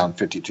free. And now I'm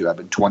 52. I've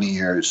been 20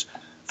 years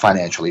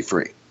financially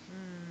free.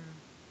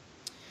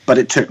 But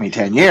it took me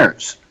 10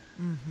 years.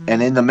 Mm-hmm.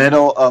 And in the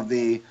middle of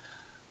the,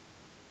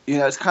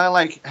 it's kind of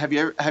like, have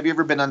you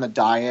ever been on a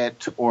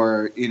diet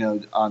or,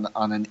 on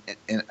an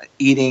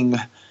eating,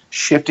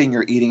 shifting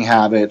your eating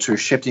habits or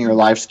shifting your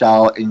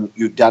lifestyle, and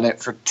you've done it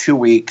for 2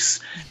 weeks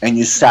and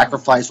you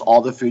sacrifice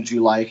all the foods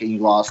you like and you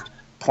lost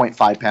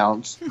 0.5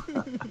 pounds?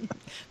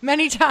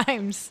 Many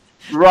times.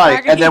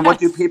 Right. And then what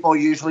do people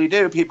usually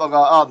do? People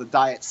go, oh, the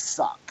diet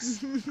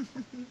sucks.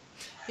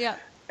 Yeah.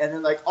 And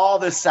then like all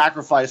this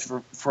sacrifice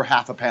for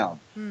half a pound.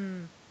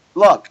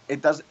 Look,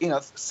 it does,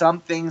 some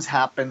things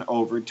happen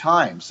over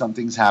time. Some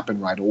things happen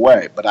right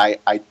away. But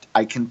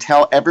I can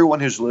tell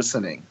everyone who's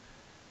listening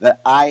that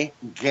I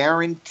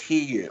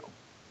guarantee you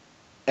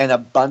an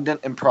abundant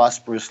and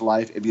prosperous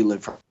life if you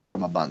live from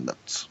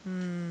abundance.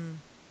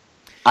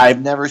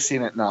 I've never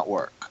seen it not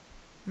work.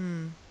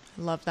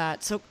 Love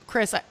that. So,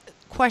 Chris,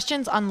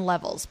 questions on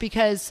levels,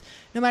 because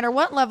no matter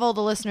what level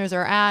the listeners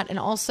are at, and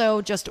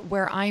also just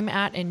where I'm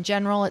at in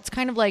general, it's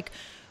kind of like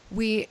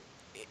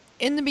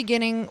in the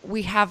beginning,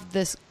 we have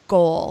this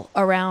goal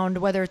around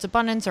whether it's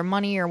abundance or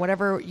money or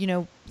whatever,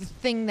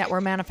 thing that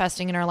we're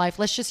manifesting in our life.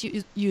 Let's just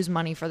use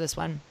money for this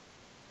one.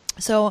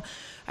 So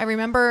I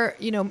remember,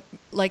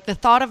 like the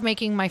thought of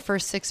making my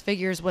first 6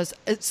 figures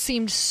it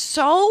seemed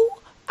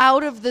so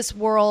out of this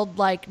world,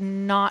 like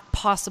not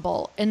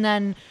possible. And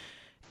then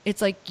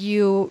it's like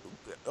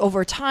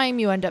over time,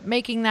 you end up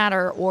making that,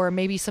 or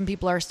maybe some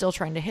people are still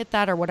trying to hit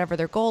that or whatever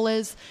their goal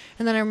is.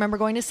 And then I remember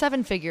going to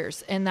 7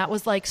 figures, and that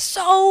was like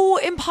so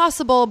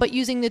impossible, but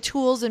using the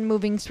tools and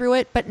moving through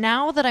it. But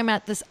now that I'm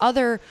at this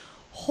other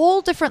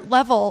whole different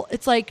level,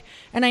 it's like,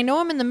 and I know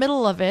I'm in the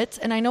middle of it,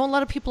 and I know a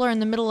lot of people are in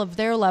the middle of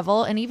their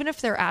level. And even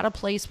if they're at a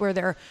place where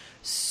they're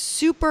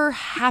super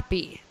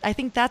happy, I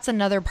think that's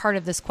another part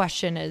of this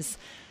question is,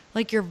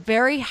 like, you're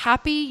very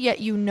happy, yet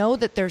you know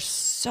that there's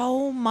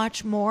so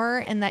much more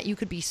and that you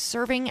could be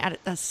serving at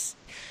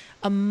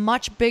a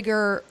much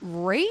bigger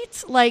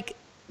rate. Like,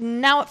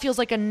 now it feels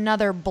like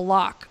another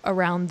block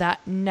around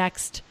that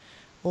next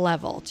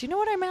level. Do you know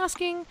what I'm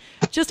asking?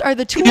 Just, are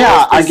the tools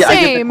the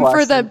same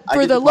for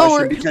the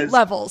lower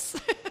levels?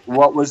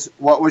 What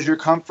was your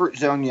comfort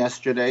zone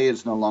yesterday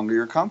is no longer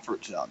your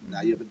comfort zone.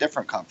 Now you have a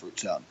different comfort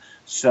zone.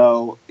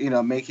 So,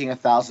 making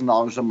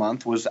 $1,000 a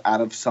month was out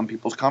of some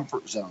people's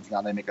comfort zones.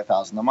 Now they make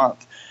 $1,000 a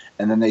month,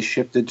 and then they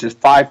shifted to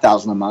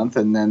 $5,000 a month,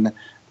 and then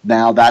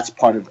now that's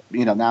part of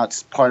now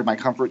it's part of my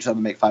comfort zone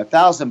to make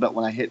 $5,000. But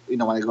when I hit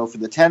when I go for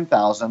the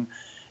 $10,000,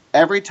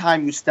 every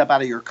time you step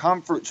out of your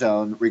comfort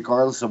zone,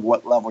 regardless of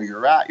what level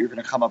you're at, you're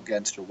going to come up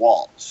against your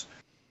walls.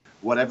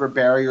 Whatever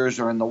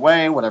barriers are in the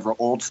way, whatever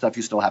old stuff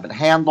you still haven't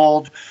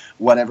handled,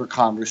 whatever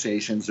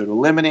conversations that are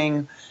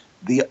limiting.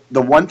 The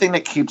one thing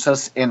that keeps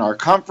us in our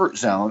comfort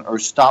zone or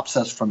stops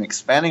us from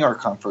expanding our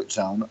comfort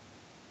zone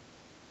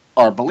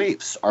are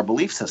beliefs, our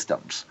belief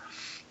systems.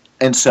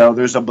 And so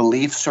there's a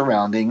belief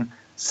surrounding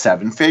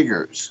 7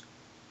 figures,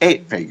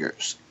 8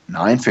 figures,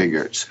 9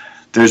 figures.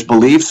 There's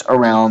beliefs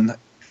around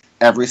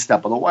every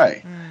step of the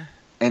way.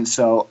 And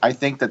so I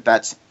think that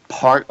that's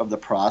part of the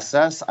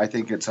process. I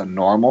think it's a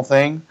normal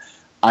thing.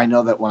 I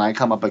know that when I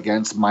come up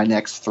against my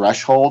next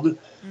threshold,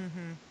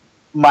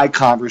 my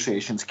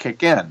conversations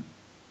kick in.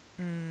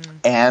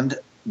 And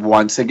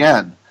once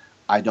again,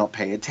 I don't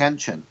pay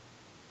attention.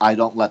 I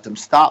don't let them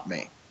stop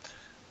me.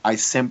 I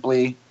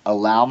simply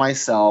allow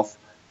myself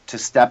to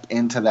step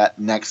into that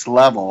next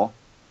level,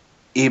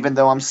 even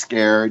though I'm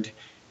scared,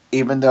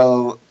 even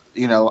though,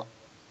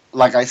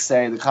 like I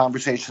say, the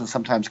conversations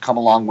sometimes come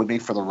along with me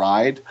for the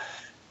ride.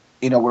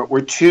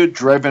 We're too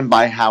driven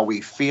by how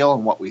we feel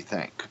and what we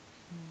think.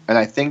 And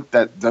I think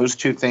that those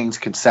two things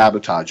can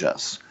sabotage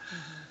us.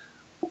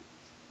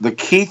 The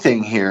key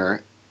thing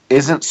here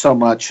isn't so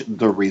much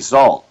the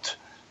result.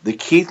 The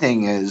key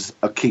thing is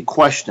a key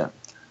question.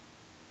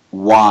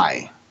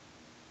 Why?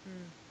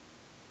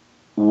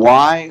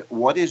 Why?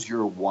 What is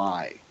your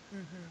why?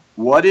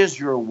 What is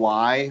your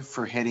why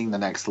for hitting the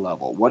next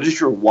level? What is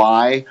your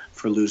why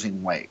for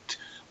losing weight?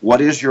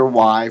 What is your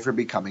why for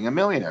becoming a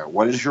millionaire?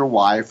 What is your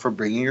why for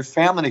bringing your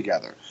family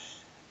together?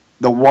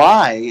 The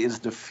why is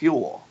the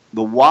fuel.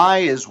 The why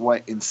is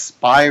what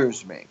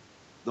inspires me.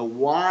 The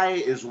why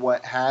is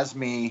what has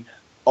me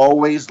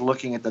always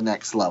looking at the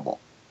next level.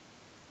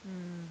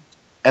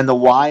 And the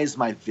why is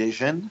my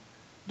vision.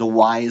 The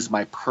why is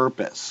my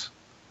purpose.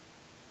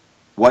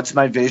 What's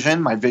my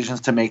vision? My vision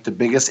is to make the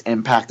biggest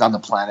impact on the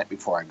planet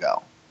before I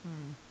go.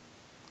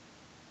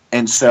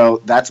 And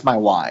so that's my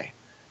why.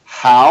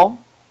 How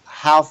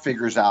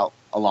figures out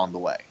along the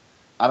way.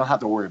 I don't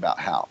have to worry about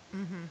how.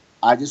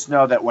 I just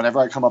know that whenever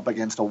I come up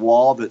against a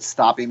wall that's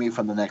stopping me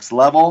from the next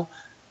level,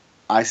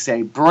 I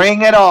say,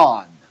 bring it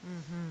on.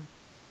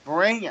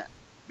 Bring it.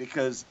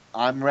 Because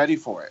I'm ready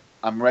for it.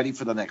 I'm ready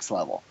for the next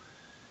level.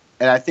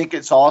 And I think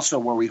it's also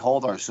where we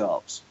hold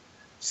ourselves.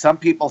 Some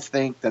people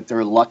think that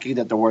they're lucky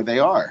that they're where they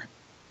are.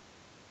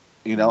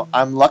 You know,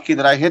 I'm lucky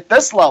that I hit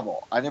this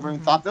level. I never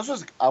even thought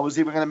I was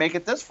even going to make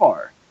it this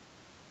far.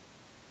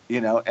 You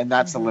know, and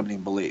that's a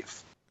limiting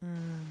belief.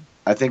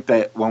 I think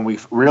that when we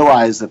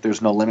realize that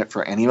there's no limit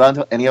for any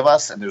of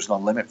us, and there's no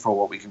limit for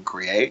what we can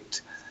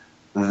create,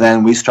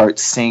 then we start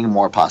seeing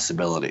more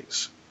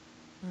possibilities.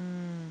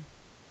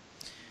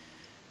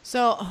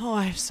 So,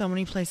 I have so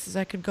many places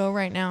I could go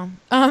right now.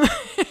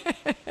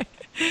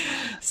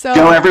 So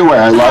go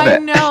everywhere. I love it. I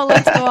know.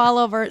 Let's go all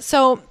over.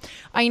 So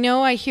I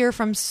know I hear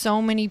from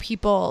so many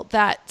people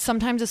that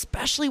sometimes,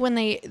 especially when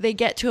they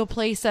get to a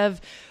place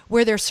of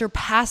where they're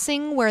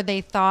surpassing where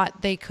they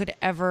thought they could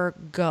ever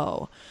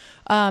go,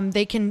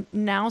 they can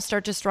now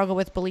start to struggle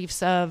with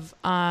beliefs of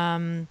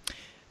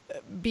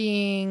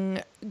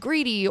being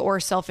greedy or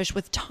selfish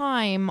with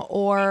time,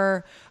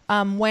 or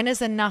when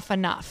is enough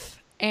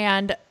enough?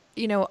 And,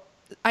 you know,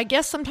 I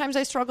guess sometimes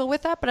I struggle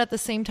with that, but at the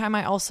same time,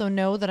 I also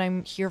know that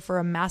I'm here for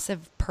a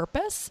massive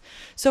purpose.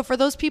 So for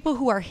those people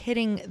who are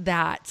hitting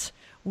that,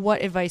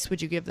 what advice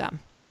would you give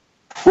them?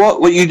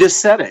 Well, you just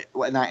said it,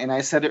 and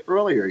I said it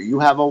earlier. You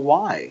have a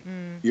why.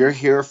 You're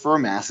here for a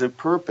massive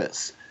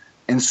purpose.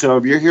 And so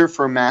if you're here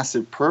for a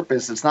massive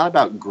purpose, it's not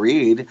about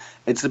greed.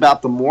 It's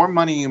about the more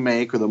money you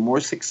make or the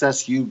more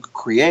success you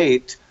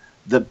create,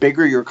 the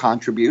bigger your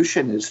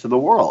contribution is to the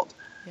world.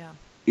 Yeah.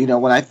 You know,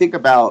 when I think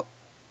about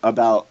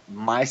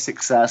my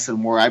success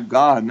and where I've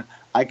gone,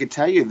 I could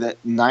tell you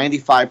that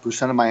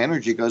 95% of my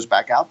energy goes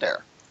back out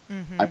there.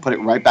 I put it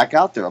right back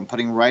out there. I'm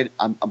putting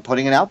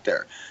it out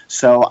there.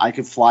 So I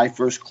could fly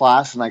first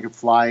class, and I could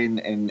fly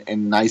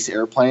in nice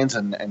airplanes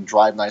and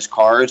drive nice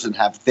cars and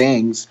have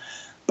things,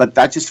 but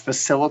that just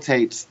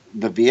facilitates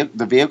the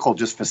vehicle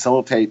just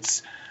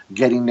facilitates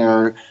getting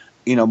there,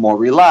 you know, more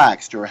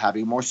relaxed, or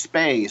having more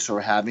space, or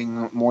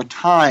having more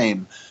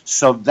time,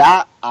 so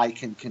that I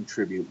can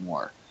contribute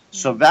more.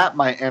 So that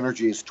my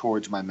energy is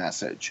towards my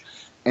message.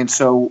 And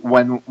so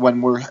when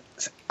we're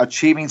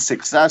achieving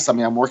success, I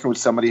mean, I'm working with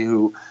somebody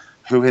who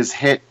has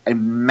hit a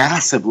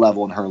massive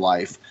level in her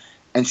life,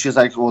 and she's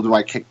like, well, do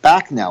I kick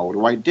back now? What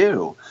do I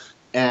do?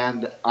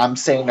 And I'm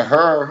saying to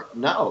her,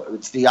 no,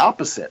 it's the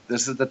opposite.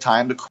 This is the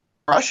time to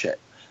crush it.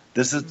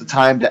 This is the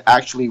time to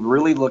actually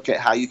really look at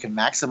how you can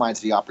maximize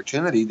the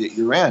opportunity that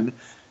you're in,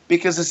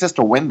 because it's just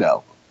a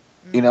window.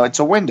 You know, it's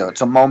a window.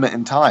 It's a moment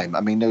in time.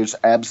 I mean, there's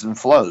ebbs and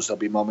flows. There'll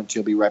be moments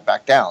you'll be right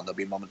back down. There'll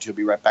be moments you'll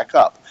be right back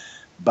up.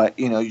 But,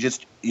 you know,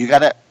 you got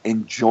to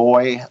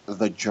enjoy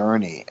the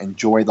journey,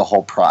 enjoy the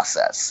whole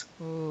process.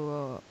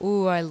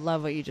 Ooh, I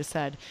love what you just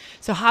said.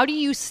 So how do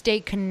you stay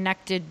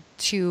connected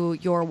to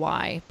your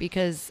why?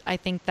 Because I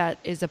think that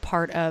is a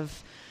part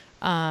of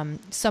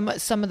some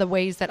of the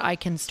ways that I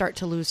can start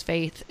to lose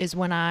faith is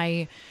when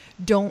I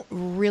don't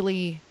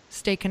really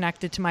stay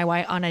connected to my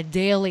why on a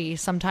daily,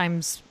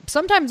 sometimes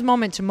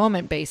moment to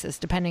moment basis,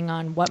 depending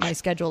on what my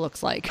schedule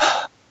looks like.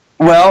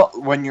 Well,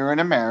 when you're in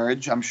a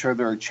marriage, I'm sure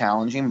there are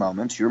challenging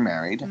moments. You're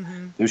married.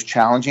 There's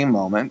challenging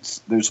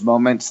moments. There's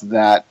moments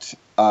that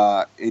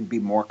it'd be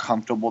more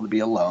comfortable to be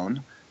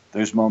alone.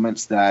 There's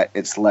moments that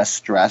it's less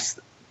stress,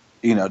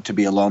 you know, to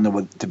be alone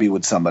than to be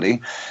with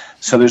somebody.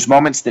 So there's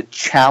moments that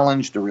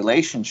challenge the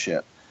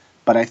relationship.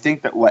 But I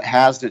think that what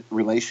has the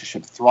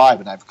relationship thrive,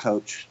 and I've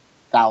coached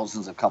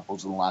thousands of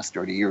couples in the last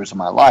 30 years of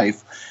my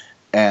life,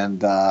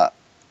 and I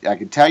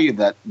can tell you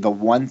that the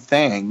one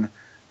thing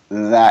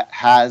that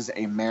has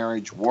a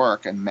marriage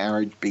work and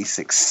marriage be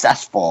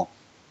successful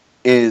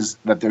is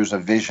that there's a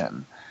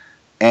vision,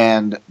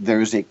 and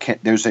there's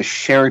a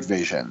shared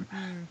vision,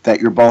 that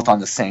you're both on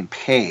the same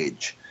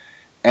page.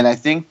 And I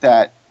think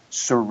that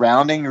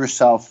surrounding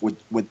yourself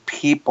with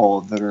people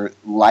that are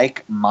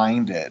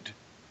like-minded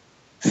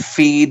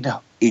feed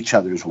each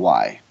other's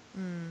why.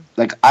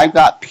 Like, I've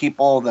got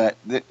people that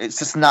it's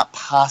just not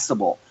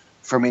possible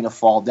for me to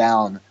fall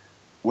down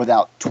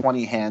without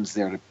 20 hands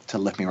there to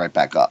lift me right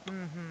back up.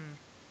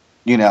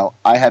 You know,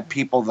 I have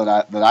people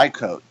that I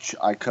coach.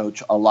 I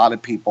coach a lot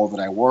of people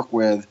that I work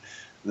with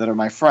that are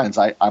my friends.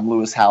 I'm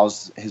Lewis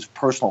Howes, his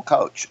personal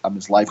coach. I'm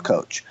his life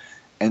coach.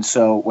 And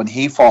so when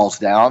he falls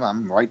down,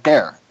 I'm right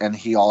there. And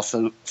he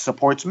also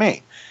supports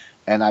me.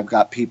 And I've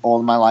got people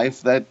in my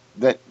life that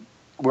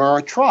we're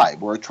a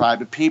tribe. We're a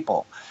tribe of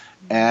people.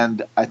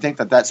 And I think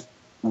that that's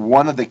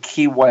one of the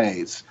key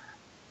ways,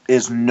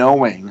 is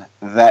knowing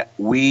that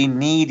we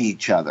need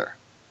each other.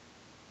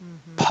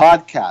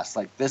 Podcasts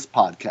like this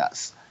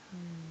podcast.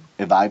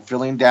 If I'm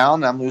feeling down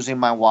and I'm losing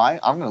my why,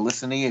 I'm going to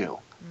listen to you.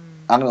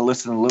 I'm going to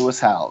listen to Lewis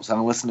Howes. I'm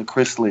going to listen to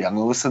Chris Lee. I'm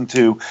going to listen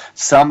to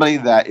somebody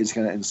that is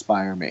going to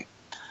inspire me.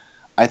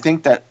 I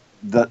think that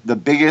the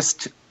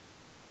biggest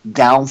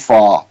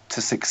downfall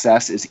to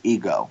success is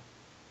ego.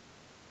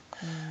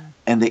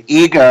 And the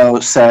ego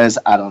says,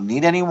 I don't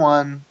need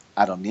anyone.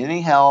 I don't need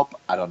any help.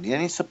 I don't need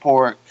any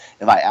support.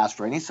 If I ask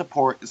for any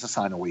support, it's a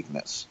sign of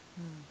weakness.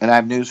 And I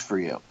have news for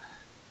you.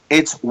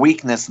 It's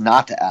weakness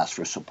not to ask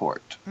for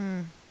support.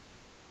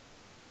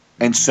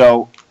 And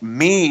so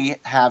me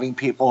having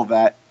people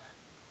that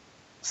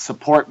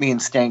support me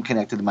and staying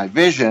connected to my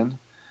vision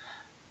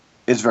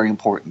is very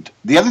important.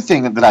 The other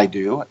thing that I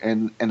do,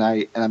 and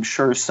I'm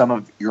sure some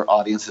of your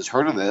audience has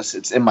heard of this,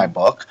 it's in my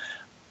book.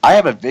 I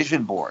have a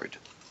vision board,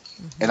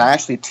 and I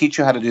actually teach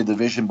you how to do the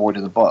vision board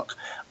in the book.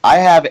 I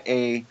have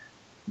a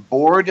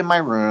board in my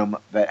room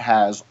that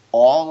has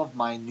all of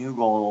my new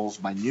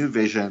goals, my new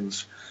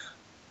visions.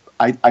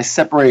 I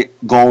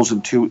separate goals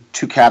in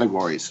two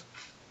categories.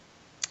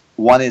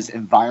 One is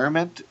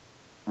environment,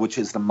 which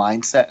is the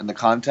mindset and the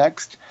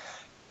context.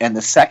 And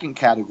the second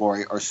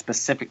category are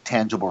specific,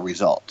 tangible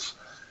results.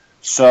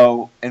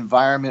 So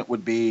environment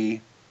would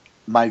be,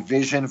 my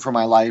vision for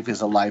my life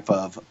is a life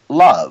of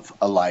love,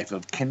 a life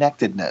of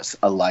connectedness,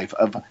 a life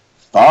of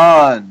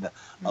fun,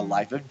 a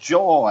life of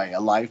joy, a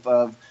life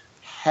of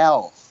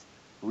health,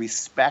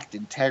 respect,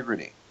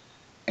 integrity.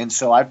 And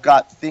so I've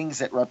got things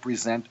that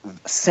represent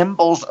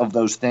symbols of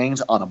those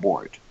things on a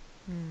board.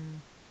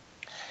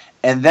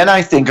 And then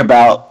I think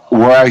about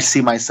where I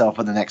see myself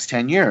in the next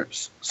 10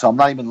 years. So I'm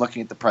not even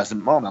looking at the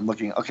present moment. I'm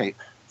looking, okay,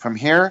 from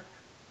here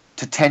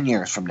to 10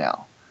 years from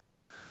now,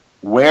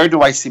 where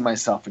do I see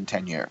myself in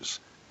 10 years?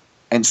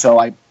 And so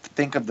I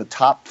think of the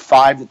top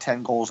 5 to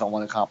 10 goals I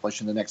want to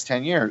accomplish in the next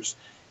 10 years.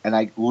 And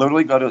I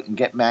literally go to and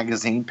get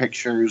magazine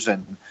pictures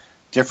and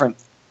different,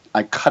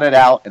 I cut it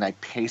out and I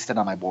paste it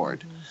on my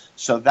board.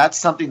 So that's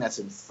something that's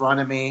in front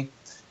of me,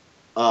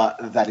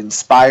 that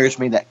inspires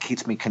me, that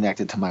keeps me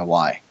connected to my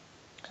why.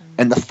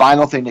 And the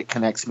final thing that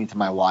connects me to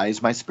my why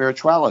is my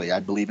spirituality. I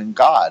believe in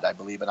God. I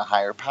believe in a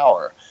higher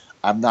power.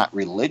 I'm not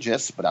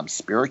religious, but I'm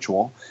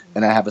spiritual,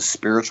 and I have a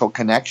spiritual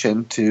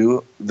connection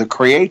to the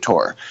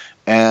Creator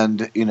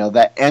and, you know,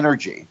 that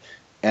energy.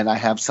 And I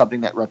have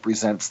something that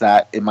represents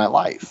that in my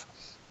life.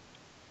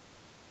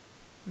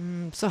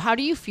 So how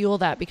do you fuel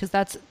that? Because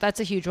that's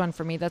a huge one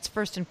for me. That's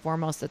first and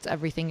foremost, that's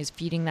everything, is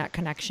feeding that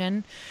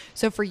connection.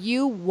 So for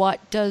you,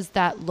 what does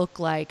that look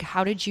like?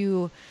 How did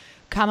you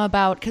come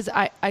about? Because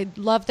I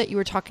love that you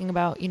were talking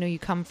about, you know, you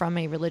come from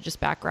a religious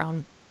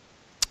background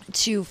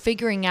to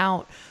figuring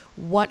out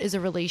what is a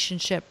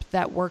relationship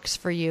that works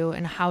for you,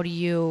 and how do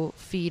you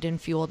feed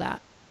and fuel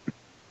that?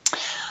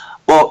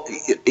 Well,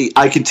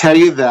 I can tell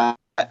you that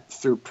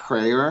through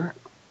prayer,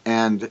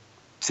 and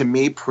to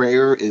me,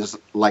 prayer is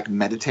like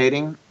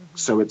meditating.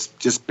 So it's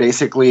just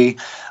basically,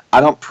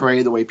 I don't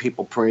pray the way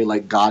people pray,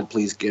 like, God,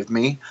 please give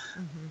me.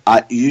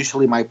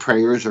 Usually my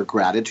prayers are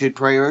gratitude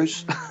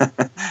prayers,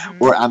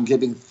 where I'm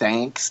giving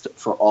thanks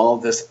for all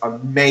of this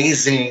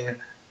amazing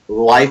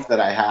life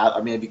that I have.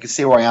 I mean, if you can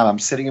see where I am, I'm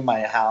sitting in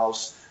my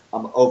house.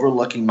 I'm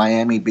overlooking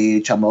Miami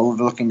Beach. I'm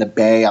overlooking the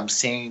bay. I'm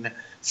seeing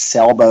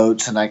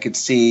sailboats, and I could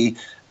see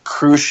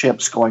cruise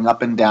ships going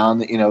up and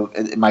down, you know,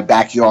 in my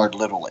backyard,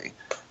 literally.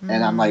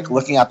 And I'm like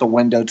looking out the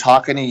window,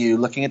 talking to you,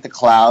 looking at the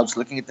clouds,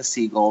 looking at the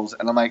seagulls,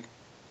 and I'm like,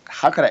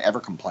 how could I ever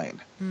complain?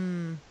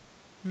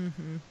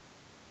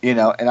 You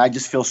know, and I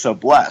just feel so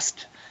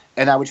blessed.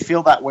 And I would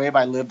feel that way if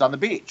I lived on the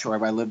beach, or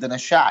if I lived in a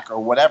shack, or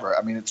whatever.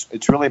 I mean,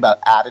 it's really about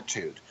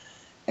attitude.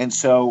 And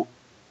so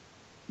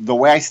the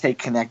way I stay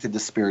connected to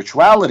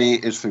spirituality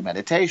is through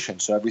meditation.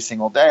 So every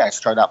single day I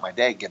start out my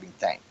day giving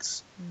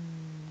thanks.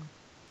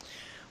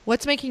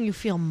 What's making you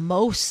feel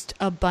most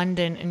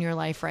abundant in your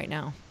life right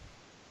now?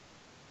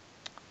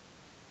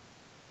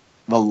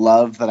 The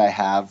love that I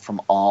have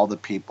from all the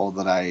people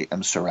that I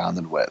am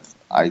surrounded with.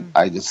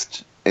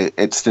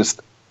 It's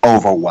just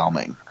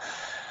overwhelming.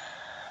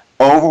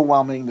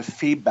 Overwhelming, the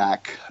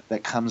feedback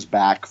that comes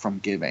back from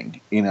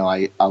giving. You know,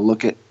 I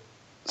look at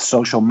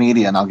social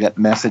media and I'll get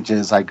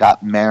messages, I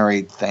got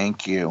married,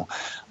 thank you.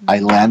 I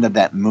landed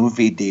that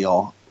movie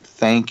deal,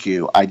 thank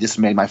you. I just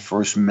made my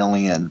first $1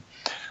 million.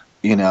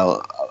 You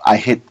know,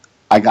 I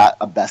got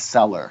a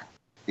bestseller.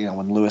 You know,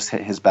 when Lewis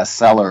hit his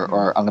bestseller,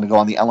 or I'm going to go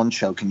on the Ellen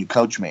Show, can you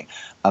coach me?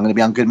 I'm going to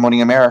be on Good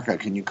Morning America,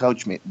 can you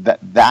coach me?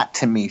 That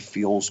to me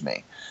fuels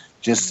me.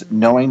 Just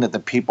knowing that the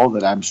people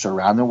that I'm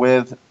surrounded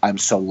with, I'm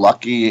so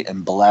lucky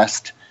and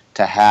blessed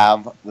to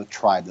have the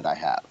tribe that I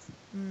have.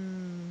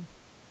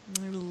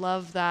 I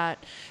love that.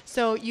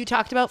 So you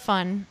talked about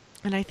fun,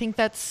 and I think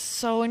that's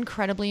so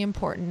incredibly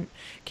important.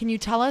 Can you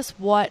tell us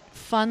what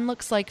fun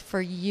looks like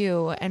for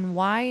you, and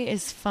why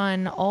is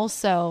fun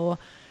also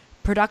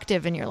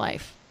productive in your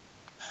life?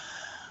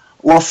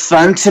 Well,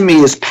 fun to me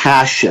is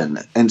passion.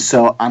 And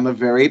so I'm a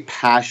very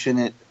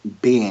passionate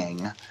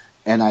being,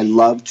 and I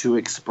love to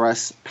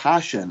express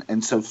passion.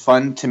 And so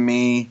fun to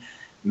me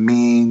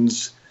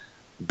means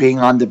being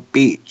on the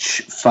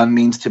beach. Fun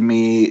means to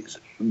me,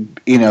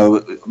 you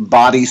know,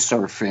 body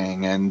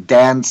surfing and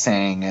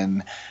dancing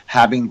and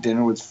having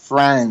dinner with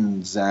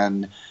friends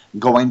and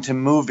going to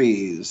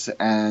movies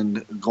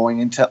and going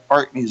into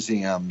art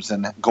museums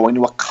and going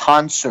to a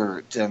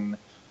concert. And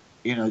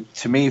you know,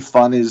 to me,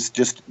 fun is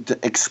just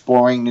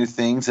exploring new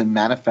things and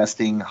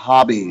manifesting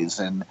hobbies,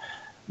 and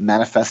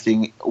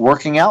manifesting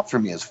working out for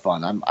me is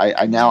fun.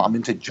 I'm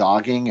into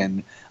jogging,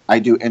 and I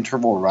do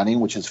interval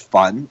running, which is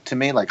fun to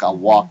me. Like, I'll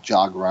walk,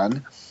 jog,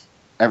 run.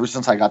 Ever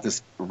since I got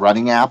this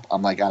running app,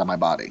 I'm like out of my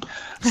body.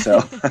 So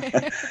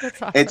That's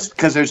awesome. it's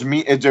because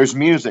there's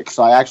music.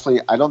 So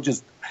I don't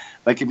just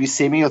Like, if you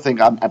see me, you'll think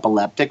I'm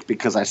epileptic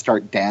because I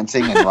start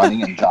dancing and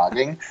running and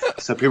jogging.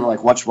 So people are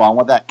like, what's wrong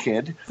with that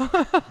kid?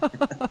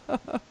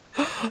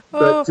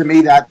 But to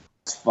me, that's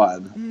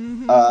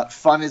fun.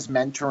 Fun is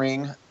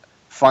mentoring.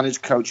 Fun is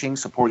coaching,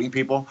 supporting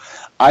people.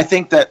 I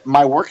think that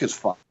my work is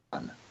fun.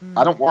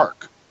 I don't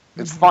work.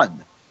 It's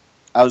fun.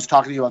 I was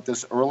talking to you about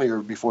this earlier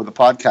before the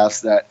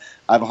podcast, that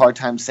I have a hard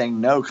time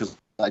saying no because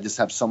I just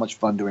have so much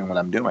fun doing what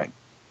I'm doing.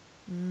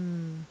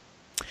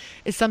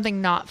 Is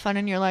something not fun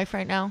in your life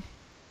right now?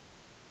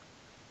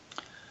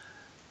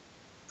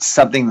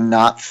 Something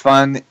not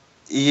fun?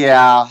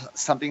 Yeah.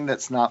 Something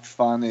that's not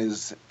fun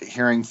is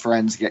hearing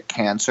friends get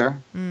cancer.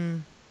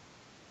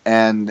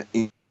 And,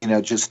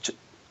 just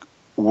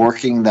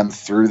working them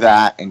through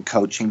that and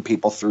coaching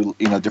people through,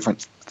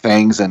 different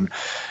things, and,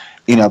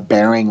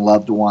 burying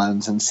loved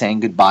ones and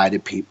saying goodbye to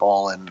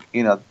people, and,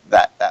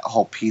 that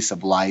whole piece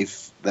of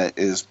life that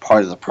is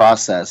part of the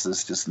process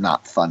is just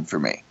not fun for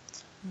me.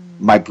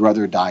 My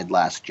brother died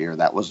last year.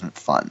 That wasn't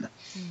fun.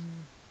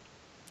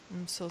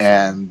 I'm so sorry.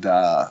 And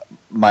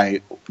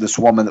this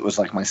woman that was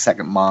like my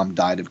second mom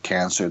died of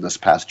cancer this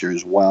past year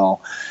as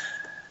well.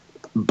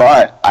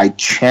 But I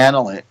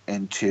channel it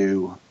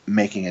into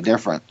making a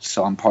difference.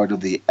 So I'm part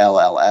of the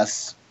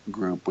LLS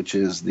group, which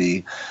is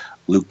the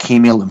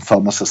Leukemia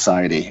Lymphoma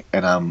Society,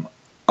 and I'm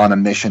on a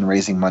mission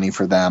raising money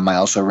for them. I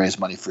also raise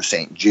money for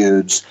St.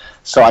 Jude's.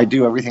 So I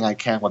do everything I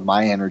can with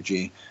my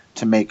energy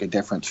to make a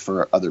difference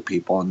for other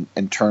people,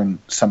 and turn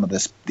some of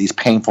these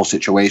painful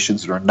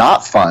situations that are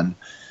not fun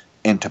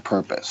into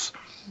purpose.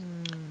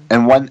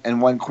 And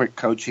one quick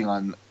coaching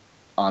on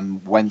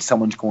when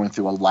someone's going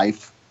through a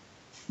life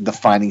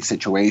defining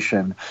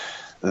situation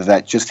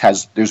that just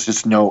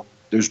there's no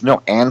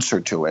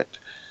answer to it.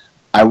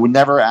 I would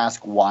never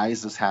ask, why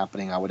is this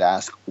happening? I would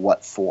ask,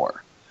 what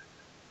for?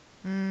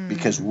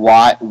 Because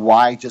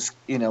why just,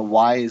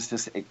 why is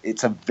this?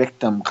 It's a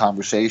victim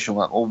conversation.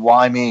 Well,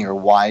 why me? Or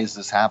why is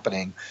this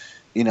happening?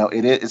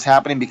 It's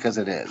happening because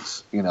it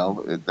is,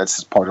 that's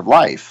just part of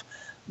life.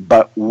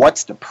 But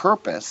what's the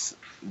purpose?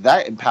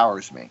 That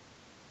empowers me.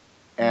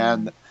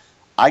 And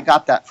I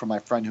got that from my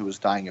friend who was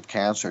dying of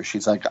cancer.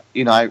 She's like,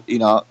 I'm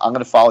going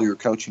to follow your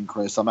coaching,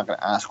 Chris. I'm not going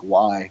to ask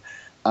why.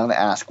 I'm going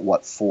to ask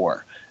what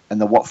for. And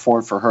the what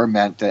for her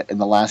meant that in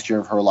the last year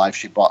of her life,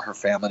 she brought her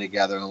family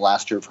together. In the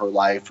last year of her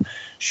life,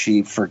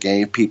 she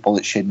forgave people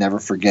that she had never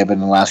forgiven. In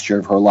the last year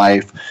of her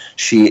life,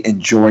 she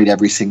enjoyed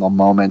every single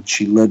moment.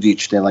 She lived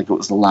each day like it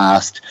was the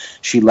last.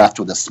 She left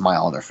with a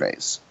smile on her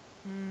face.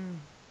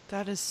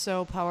 That is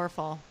so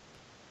powerful.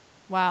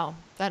 Wow.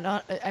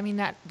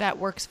 That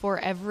works for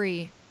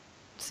every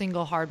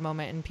single hard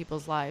moment in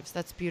people's lives.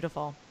 That's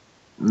beautiful.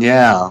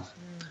 Yeah.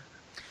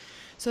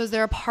 So is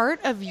there a part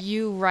of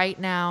you right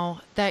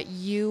now that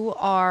you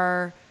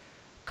are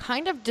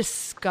kind of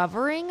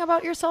discovering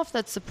about yourself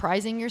that's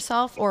surprising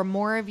yourself, or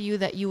more of you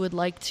that you would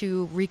like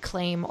to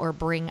reclaim or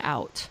bring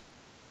out?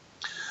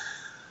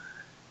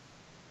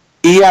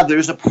 Yeah,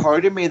 there's a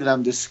part of me that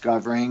I'm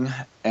discovering,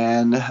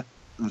 and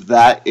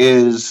that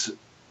is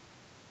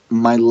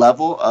my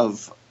level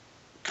of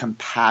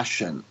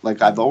compassion.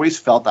 Like, I've always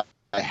felt that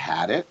I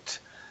had it,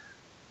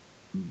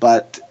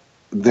 but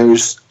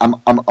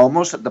I'm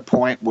almost at the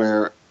point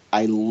where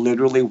I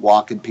literally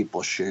walk in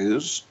people's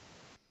shoes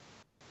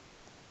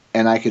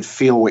and I could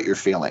feel what you're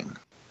feeling.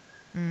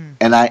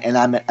 And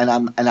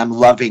I'm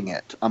loving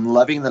it. I'm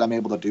loving that I'm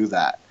able to do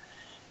that.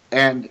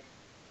 And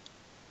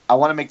I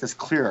want to make this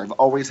clear. I've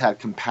always had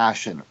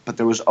compassion, but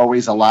there was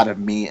always a lot of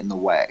me in the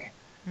way.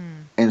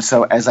 And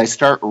so as I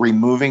start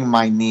removing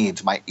my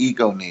needs, my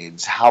ego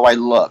needs, how I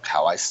look,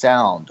 how I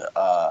sound,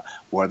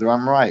 whether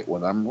I'm right,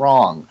 whether I'm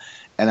wrong,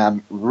 and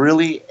I'm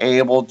really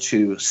able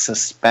to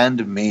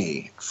suspend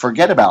me,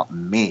 forget about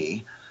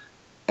me,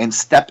 and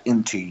step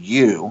into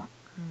you,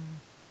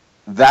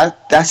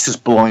 that's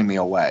just blowing me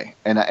away.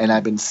 And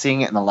I've been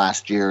seeing it in the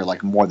last year,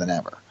 like, more than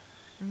ever.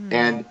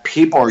 And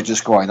people are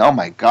just going, oh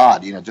my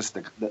God, just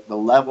the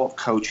level of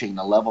coaching,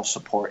 the level of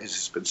support has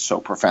just been so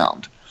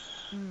profound.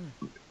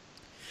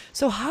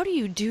 So how do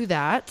you do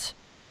that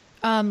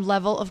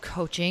level of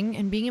coaching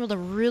and being able to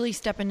really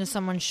step into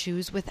someone's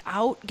shoes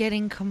without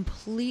getting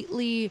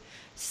completely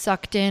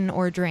sucked in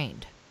or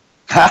drained?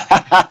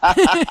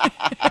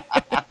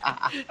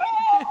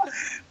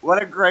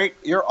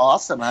 You're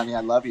awesome, honey.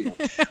 I love you.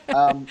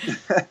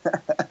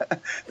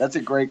 That's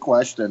a great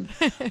question.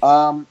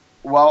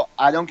 Well,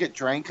 I don't get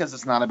drained because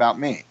it's not about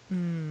me.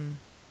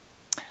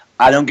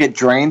 I don't get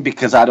drained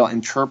because I don't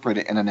interpret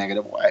it in a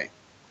negative way.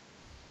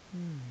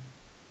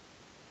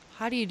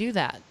 How do you do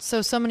that?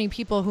 So many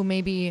people who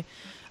maybe,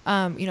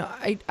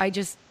 I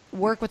just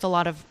work with a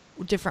lot of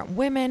different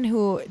women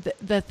who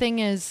the thing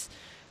is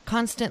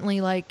constantly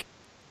like,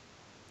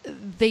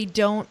 they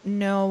don't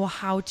know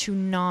how to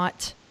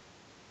not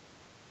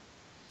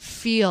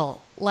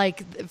feel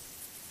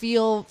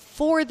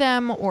for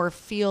them or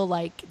feel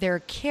like they're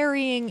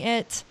carrying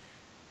it.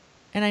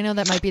 And I know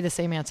that might be the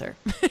same answer.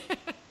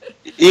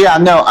 Yeah,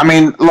 no, I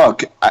mean,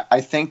 look, I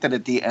think that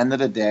at the end of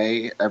the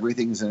day,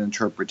 everything's an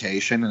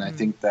interpretation. And I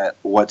think that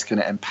what's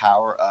going to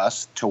empower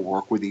us to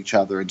work with each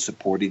other and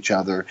support each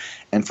other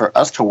and for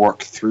us to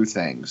work through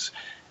things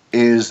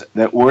is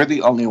that we're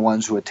the only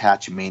ones who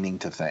attach meaning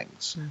to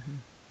things.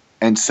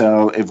 And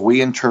so if we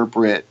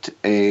interpret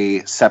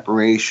a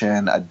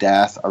separation, a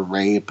death, a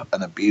rape,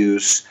 an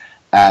abuse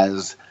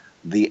as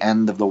the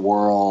end of the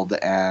world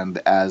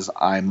and as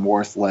I'm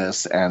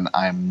worthless and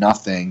I'm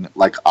nothing,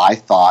 like I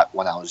thought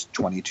when I was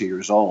 22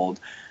 years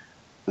old,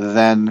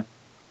 then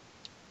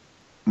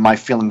my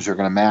feelings are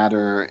going to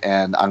matter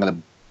and I'm going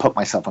to put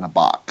myself in a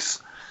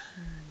box.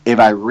 If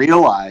I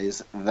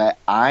realize that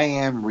I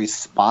am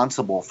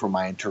responsible for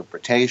my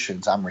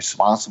interpretations, I'm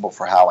responsible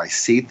for how I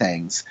see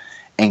things,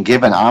 and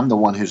given I'm the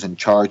one who's in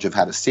charge of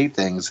how to see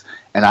things,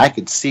 and I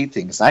could see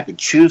things, I could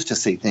choose to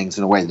see things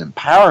in a way that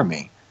empower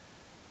me,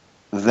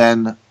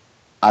 then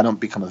I don't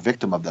become a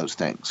victim of those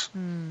things.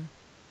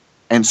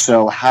 And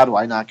so how do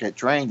I not get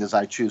drained is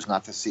I choose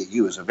not to see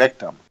you as a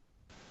victim.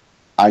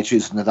 I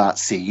choose to not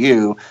see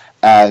you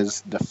as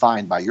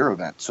defined by your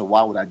event. So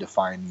why would I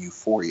define you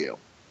for you?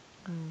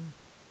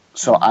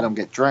 So I don't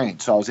get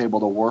drained. So I was able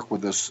to work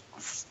with this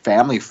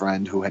family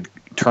friend who had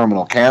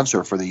terminal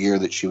cancer for the year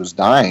that she was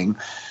dying,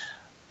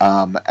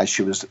 as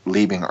she was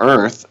leaving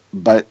Earth.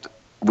 But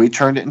we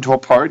turned it into a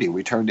party.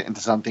 We turned it into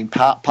something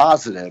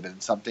positive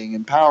and something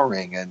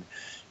empowering, and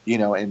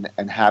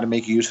and how to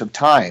make use of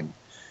time.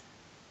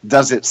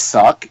 Does it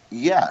suck?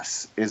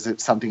 Yes. Is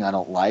it something I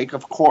don't like?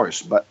 Of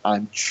course. But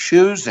I'm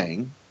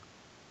choosing.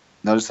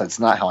 Notice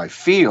that's not how I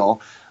feel.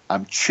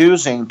 I'm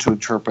choosing to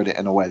interpret it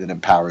in a way that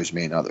empowers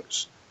me and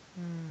others.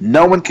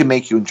 No one can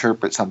make you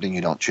interpret something you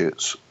don't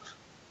choose.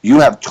 You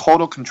have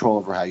total control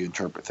over how you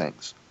interpret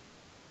things.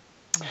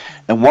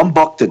 And one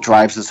book that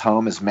drives this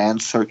home is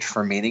Man's Search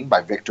for Meaning by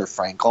Viktor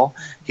Frankl.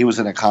 He was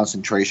in a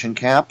concentration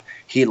camp.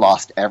 He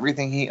lost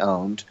everything he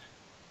owned.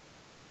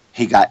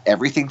 He got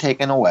everything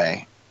taken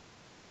away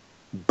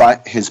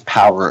but his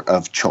power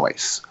of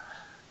choice.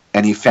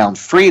 And he found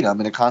freedom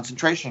in a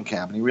concentration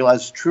camp. And he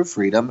realized true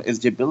freedom is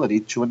the ability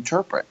to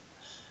interpret.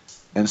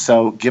 And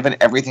so, given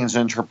everything's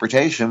an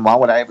interpretation, why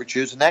would I ever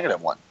choose a negative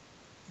one?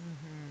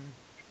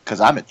 Because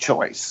I'm a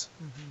choice.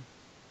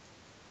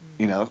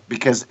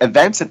 Because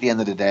events at the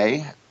end of the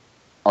day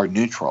are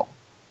neutral.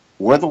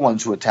 We're the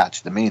ones who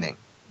attach the meaning.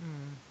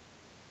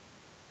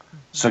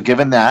 So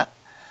given that,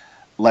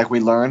 like we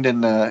learned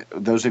in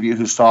those of you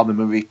who saw the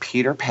movie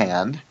Peter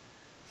Pan,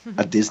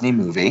 a Disney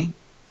movie,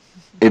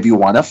 if you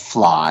want to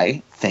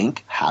fly,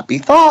 think happy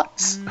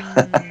thoughts.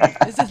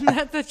 Isn't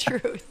that the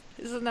truth?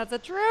 Isn't that the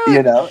truth?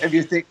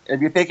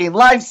 If you're thinking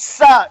life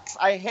sucks,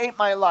 I hate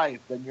my life,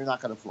 then you're not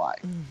going to fly.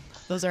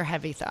 Those are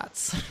heavy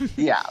thoughts.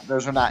 Yeah,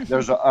 those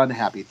are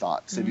unhappy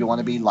thoughts. If you want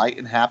to be light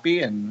and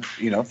happy and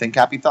think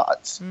happy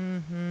thoughts,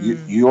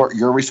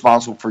 you're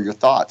responsible for your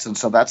thoughts. And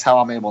so that's how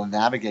I'm able to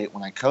navigate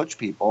when I coach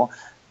people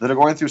that are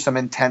going through some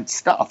intense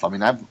stuff. I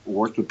mean, I've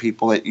worked with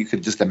people that you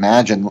could just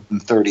imagine in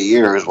 30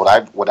 years what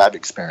I've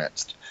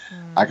experienced.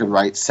 I could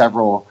write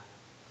several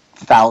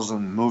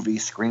thousand movie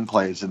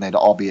screenplays and they'd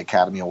all be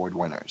Academy Award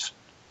winners.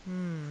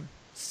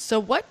 So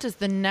what does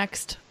the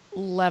next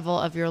level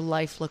of your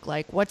life look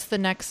like? What's the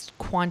next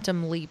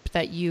quantum leap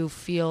that you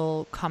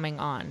feel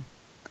coming on?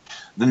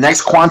 The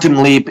next quantum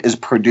leap is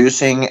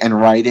producing and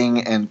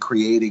writing and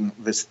creating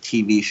this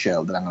TV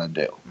show that I'm going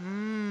to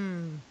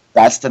do.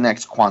 That's the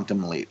next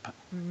quantum leap.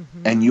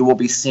 And you will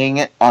be seeing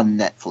it on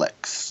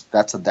Netflix.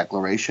 That's a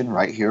declaration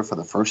right here for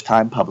the first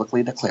time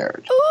publicly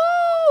declared.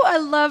 Ooh, I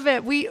love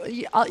it.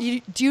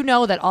 Do you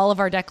know that all of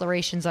our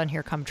declarations on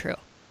here come true?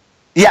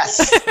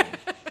 Yes.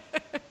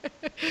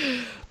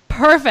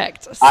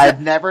 Perfect. I've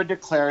never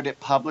declared it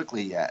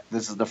publicly yet.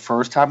 This is the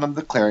first time I'm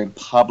declaring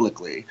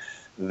publicly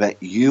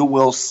that you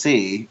will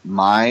see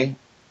my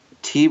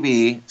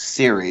TV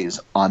series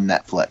on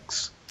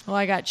Netflix. Well,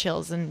 I got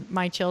chills, and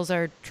my chills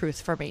are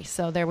truth for me.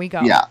 So there we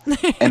go. Yeah.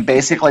 And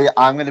basically,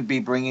 I'm going to be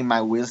bringing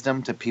my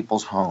wisdom to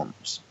people's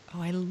homes.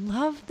 Oh, I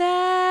love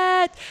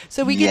that.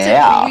 So we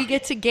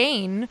get to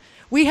gain.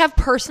 We have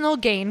personal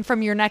gain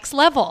from your next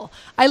level.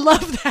 I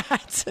love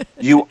that.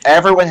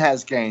 Everyone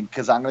has gain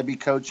because I'm going to be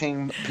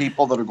coaching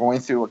people that are going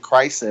through a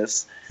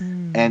crisis,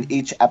 and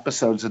each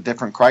episode's a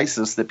different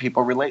crisis that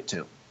people relate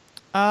to.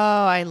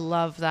 Oh, I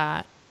love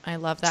that. I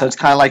love that. So it's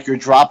kind of like you're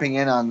dropping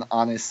in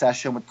on a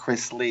session with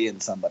Chris Lee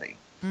and somebody.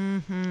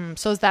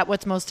 So is that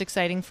what's most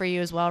exciting for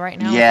you as well right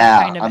now?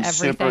 Yeah, kind of I'm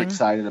super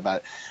excited about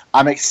it.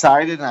 I'm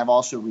excited, and I've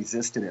also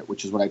resisted it,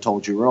 which is what I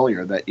told you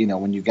earlier, that,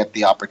 when you get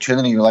the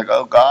opportunity, you're like,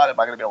 oh, God, am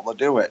I going to be able to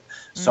do it?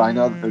 So I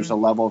know that there's a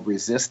level of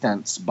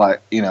resistance,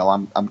 but,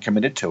 I'm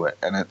committed to it,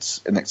 and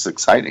it's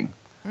exciting.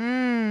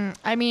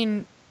 I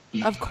mean,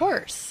 of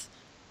course.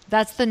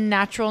 That's the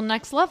natural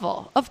next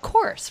level. Of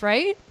course,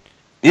 right?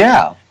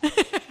 Yeah.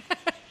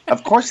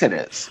 Of course it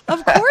is.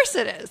 Of course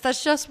it is.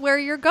 That's just where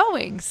you're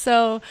going.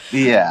 So,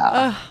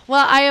 yeah.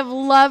 Well, I have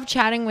loved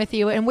chatting with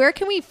you. And where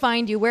can we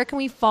find you? Where can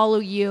we follow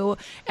you?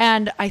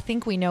 And I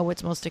think we know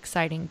what's most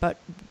exciting, but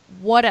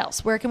what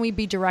else? Where can we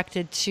be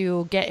directed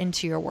to get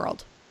into your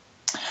world?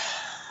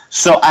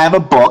 So I have a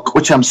book,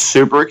 which I'm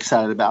super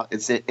excited about.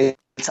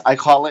 I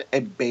call it a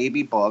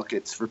baby book.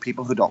 It's for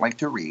people who don't like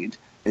to read.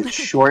 It's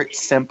short,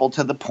 simple,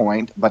 to the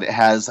point, but it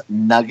has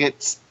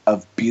nuggets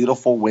of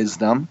beautiful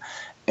wisdom.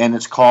 And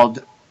it's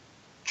called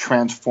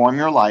Transform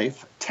Your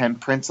Life, 10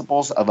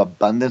 Principles of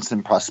Abundance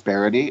and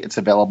Prosperity. It's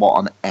available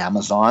on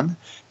Amazon.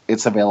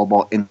 It's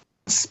available in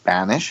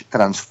Spanish,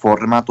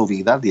 Transforma tu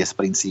vida, 10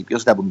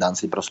 Principios de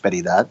Abundancia y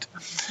Prosperidad.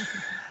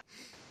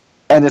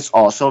 And it's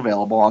also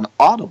available on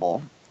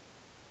Audible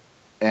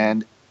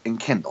and in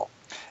Kindle.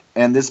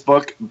 And this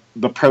book,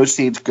 the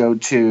proceeds go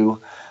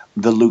to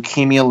the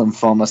Leukemia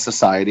Lymphoma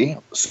Society.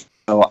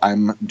 So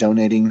I'm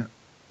donating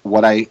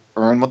what I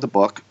earn with the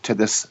book to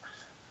this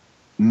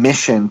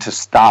mission to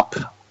stop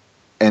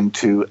and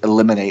to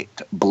eliminate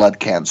blood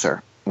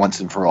cancer once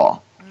and for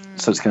all.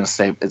 So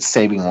it's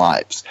saving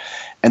lives.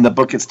 And the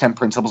book is 10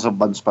 Principles of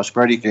Abundance and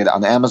Prosperity. You can get it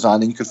on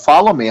Amazon, and you can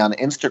follow me on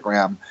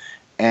Instagram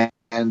and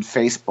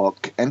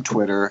Facebook and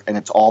Twitter, and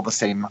it's all the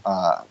same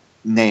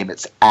name.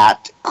 It's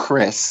at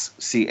Chris,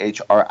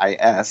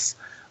 CHRIS,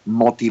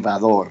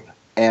 Motivador,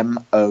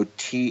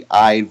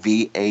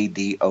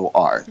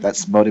 MOTIVADOR.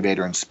 That's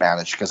motivator in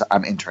Spanish because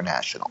I'm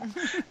international.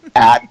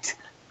 At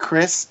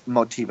Chris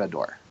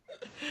Motivador.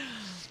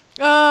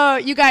 Oh,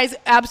 you guys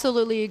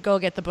absolutely go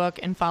get the book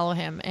and follow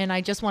him. And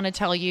I just want to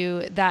tell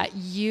you that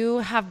you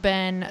have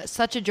been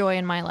such a joy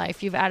in my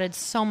life. You've added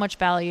so much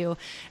value.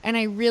 And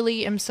I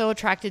really am so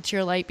attracted to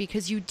your light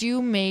because you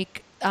do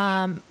make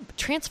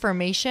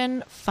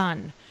transformation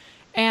fun.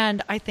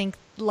 And I think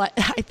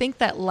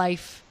that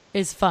life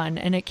is fun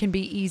and it can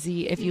be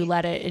easy if you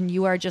let it. And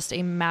you are just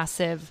a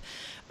massive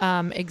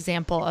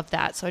example of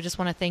that. So I just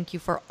want to thank you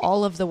for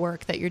all of the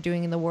work that you're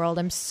doing in the world.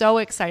 I'm so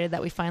excited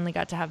that we finally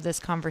got to have this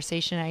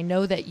conversation. I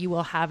know that you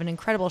will have an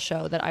incredible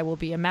show that I will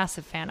be a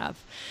massive fan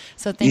of.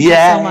 So thank you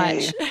so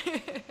much.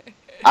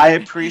 I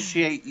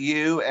appreciate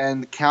you,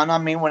 and count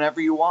on me whenever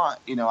you want.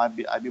 You know, I'd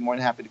be more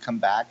than happy to come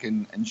back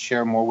and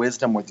share more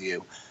wisdom with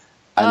you.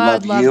 I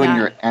love you and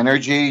your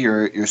energy.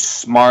 You're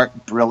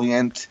smart,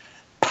 brilliant,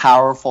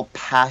 powerful,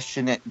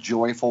 passionate,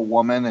 joyful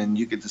woman, and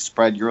you get to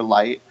spread your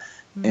light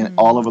in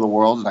all over the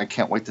world, and I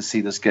can't wait to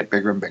see this get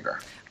bigger and bigger.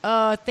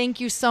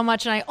 Thank you so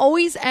much. And I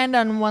always end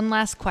on one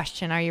last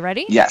question. Are you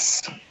ready?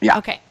 Yes. Yeah.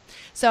 Okay.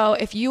 So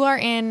if you are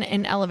in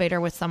an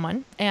elevator with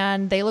someone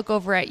and they look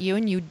over at you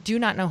and you do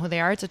not know who they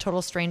are, it's a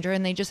total stranger,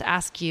 and they just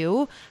ask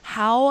you,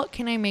 how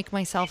can I make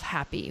myself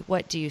happy?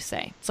 What do you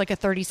say? It's like a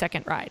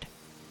 30-second ride.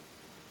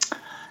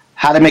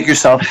 How to make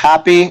yourself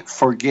happy.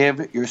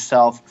 Forgive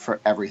yourself for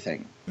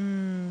everything.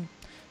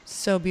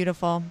 So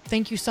beautiful.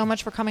 Thank you so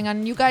much for coming on.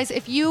 And you guys,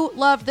 if you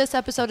loved this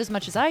episode as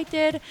much as I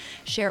did,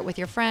 share it with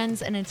your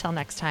friends. And until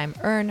next time,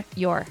 earn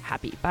your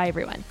happy. Bye,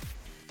 everyone.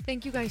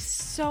 Thank you guys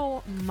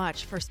so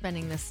much for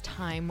spending this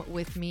time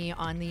with me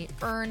on the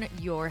Earn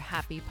Your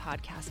Happy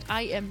podcast.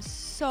 I am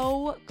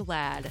so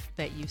glad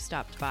that you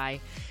stopped by.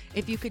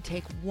 If you could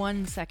take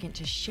 1 second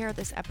to share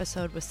this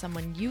episode with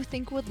someone you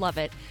think would love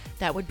it,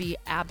 that would be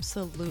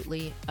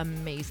absolutely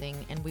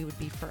amazing, and we would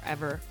be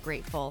forever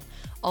grateful.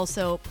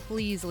 Also,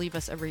 please leave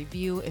us a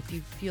review if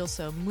you feel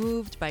so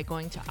moved by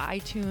going to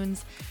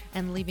iTunes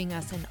and leaving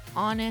us an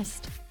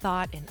honest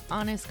thought, an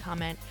honest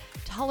comment.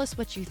 Tell us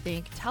what you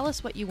think. Tell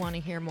us what you want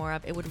to hear more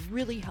of. It would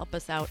really help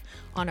us out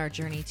on our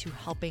journey to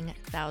helping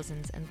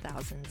thousands and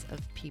thousands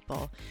of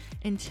people.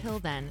 Until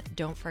then,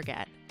 don't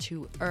forget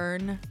to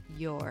earn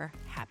your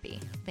happy.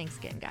 Thanks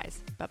again,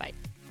 guys. Bye-bye.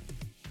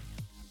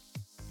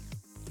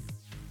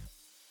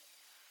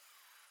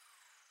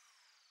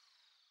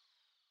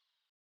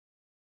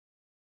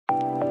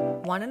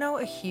 Want to know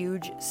a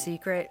huge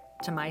secret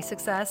to my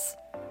success?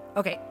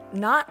 Okay,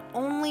 not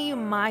only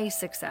my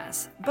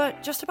success,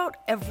 but just about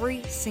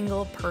every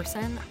single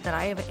person that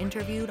I have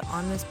interviewed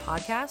on this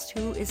podcast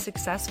who is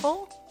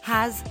successful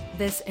has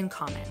this in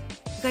common.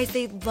 You guys,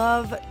 they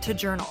love to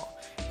journal.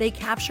 They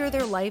capture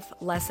their life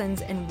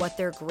lessons and what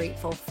they're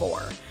grateful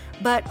for.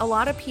 But a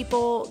lot of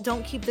people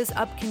don't keep this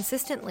up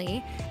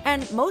consistently.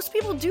 And most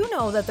people do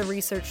know that the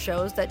research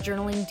shows that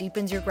journaling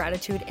deepens your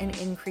gratitude and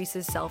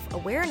increases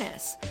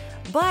self-awareness.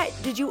 But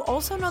did you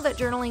also know that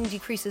journaling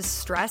decreases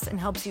stress and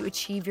helps you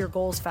achieve your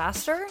goals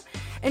faster?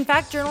 In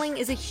fact, journaling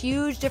is a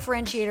huge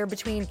differentiator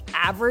between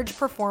average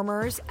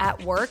performers at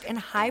work and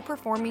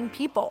high-performing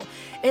people.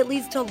 It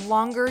leads to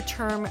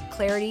longer-term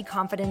clarity,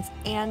 confidence,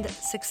 and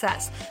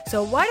success.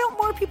 So why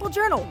don't more people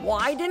journal?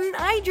 Why didn't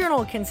I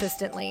journal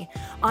consistently?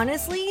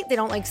 Honestly, they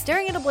don't like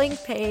staring at a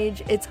blank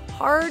page. It's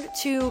hard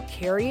to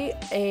carry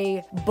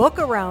a book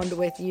around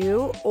with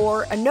you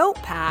or a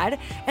notepad,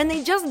 and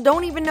they just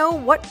don't even know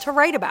what to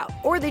write about,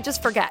 or they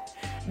just forget.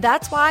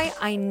 That's why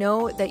I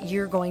know that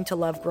you're going to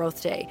love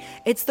Growth Day.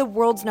 It's the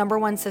world's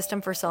 #1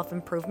 system for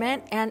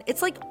self-improvement, and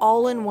it's like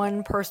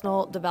all-in-one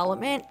personal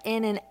development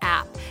in an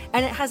app.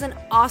 And it has an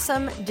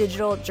awesome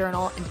digital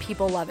journal, and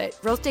people love it.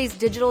 Growth Day's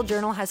digital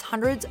journal has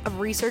hundreds of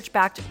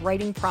research-backed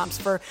writing prompts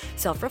for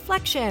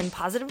self-reflection,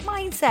 positive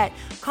mindset,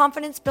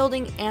 confidence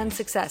building, and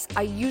success.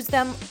 I use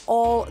them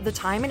all the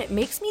time, and it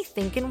makes me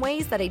think in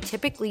ways that I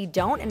typically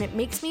don't, and it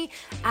makes me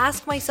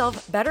ask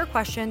myself better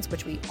questions,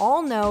 which we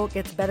all know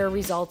gets better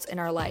results in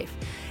our life.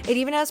 It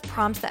even has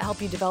prompts that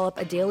help you develop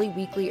a daily,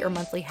 weekly, or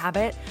monthly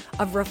habit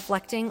of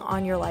reflecting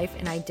on your life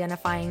and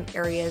identifying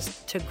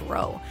areas to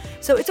grow.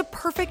 So it's a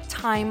perfect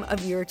time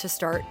of year to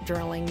start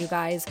journaling, you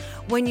guys.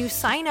 When you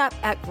sign up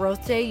at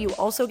Growth Day, you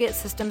also get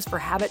systems for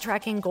habit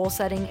tracking, goal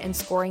setting, and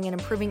scoring, and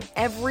improving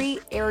every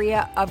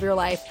area of your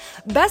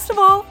life. Best of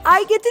all,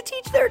 I get to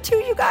teach there too,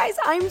 you guys.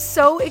 I'm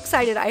so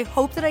excited. I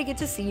hope that I get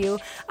to see you.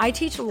 I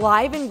teach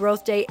live in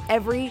Growth Day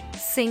every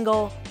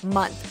single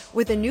month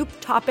with a new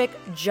topic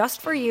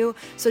just for you.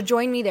 So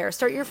join me there.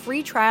 Start your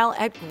free trial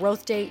at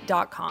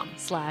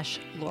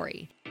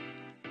growthday.com/Lori.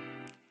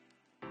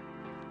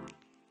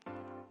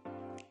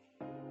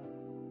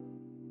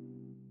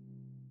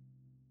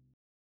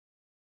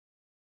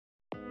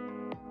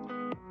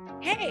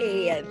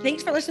 Hey,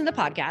 thanks for listening to the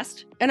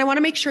podcast. And I want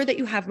to make sure that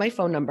you have my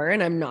phone number,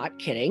 and I'm not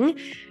kidding.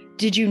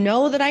 Did you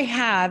know that I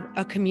have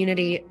a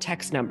community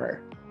text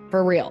number?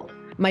 For real.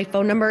 My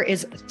phone number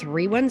is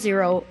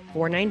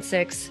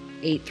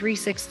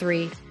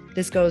 310-496-8363.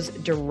 This goes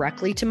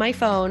directly to my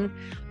phone.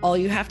 All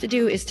you have to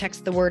do is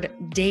text the word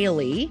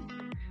daily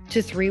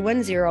to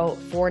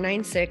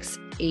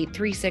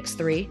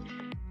 310-496-8363.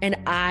 And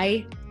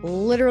I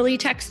literally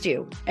text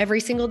you every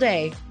single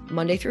day,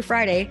 Monday through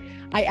Friday.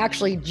 I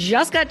actually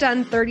just got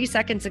done 30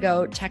 seconds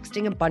ago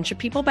texting a bunch of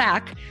people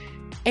back,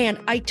 and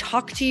I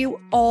talk to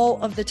you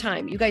all of the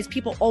time. You guys,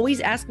 people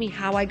always ask me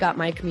how I got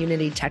my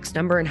community text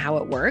number and how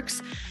it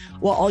works.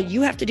 Well, all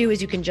you have to do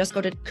is you can just go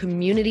to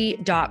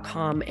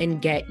community.com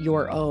and get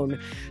your own.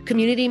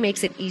 Community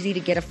makes it easy to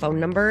get a phone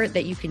number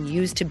that you can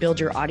use to build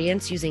your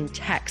audience using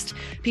text.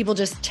 People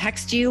just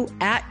text you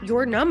at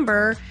your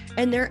number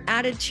and they're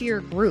added to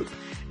your group.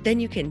 Then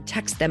you can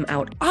text them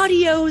out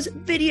audios,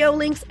 video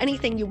links,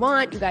 anything you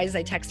want. You guys,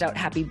 I text out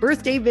happy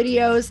birthday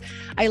videos.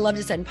 I love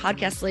to send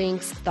podcast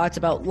links, thoughts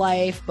about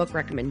life, book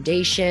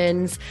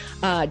recommendations,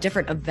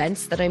 different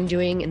events that I'm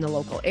doing in the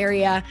local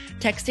area.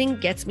 Texting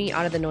gets me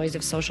out of the noise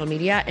of social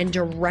media and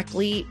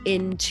directly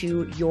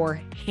into your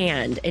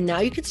hand. And now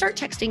you can start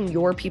texting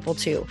your people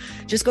too.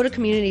 Just go to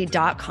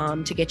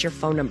community.com to get your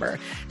phone number.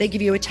 They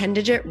give you a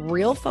 10-digit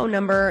real phone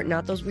number,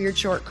 not those weird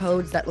short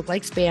codes that look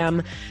like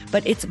spam,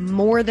 but it's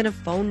more than a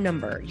phone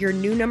number. Your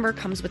new number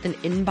comes with an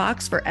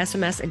inbox for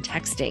SMS and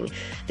texting.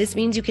 This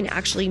means you can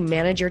actually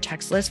manage your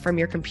text list from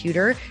your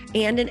computer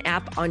and an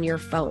app on your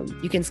phone.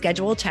 You can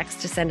schedule text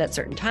to send at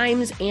certain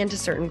times and to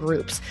certain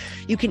groups.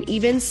 You can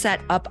even set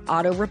up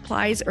auto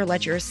replies or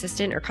let your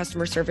assistant or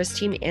customer service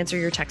team answer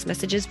your text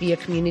messages via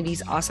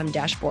Community's awesome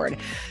dashboard.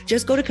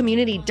 Just go to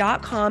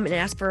community.com and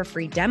ask for a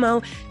free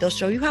demo. They'll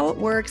show you how it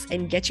works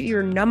and get you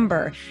your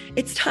number.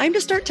 It's time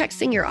to start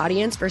texting your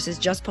audience versus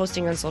just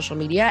posting on social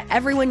media.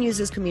 Everyone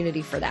uses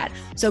Community for that.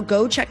 So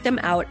go check them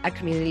out at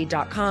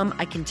community.com.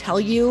 I can tell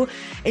you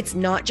it's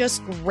not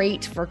just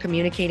great for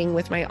communicating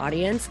with my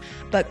audience,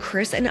 but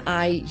Chris and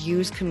I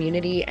use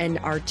Community and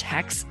our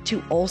texts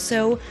to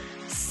also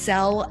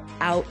sell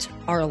out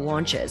our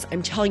launches.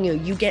 I'm telling you,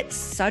 you get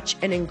such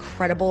an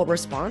incredible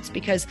response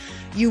because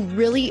you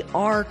really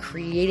are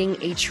creating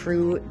a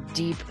true,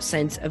 deep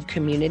sense of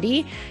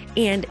community.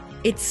 And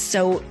it's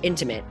so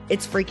intimate.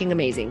 It's freaking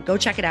amazing. Go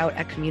check it out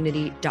at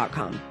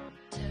community.com.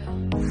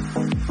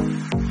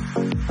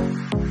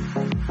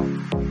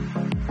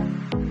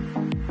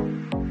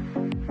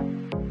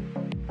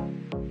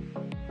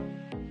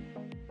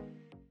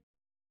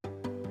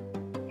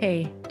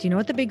 Hey, do you know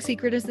what the big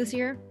secret is this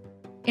year?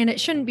 And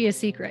it shouldn't be a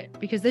secret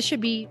because this should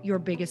be your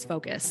biggest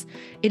focus.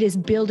 It is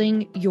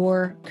building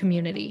your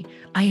community.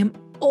 I am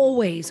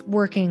always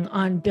working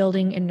on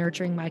building and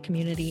nurturing my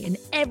community, and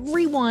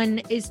everyone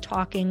is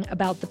talking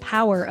about the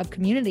power of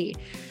community.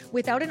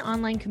 Without an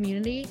online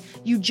community,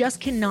 you just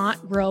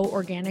cannot grow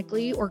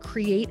organically or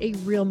create a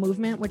real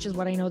movement, which is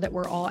what I know that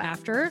we're all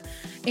after.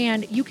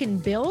 And you can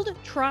build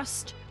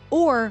trust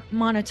or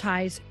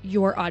monetize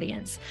your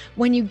audience.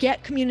 When you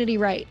get community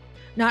right,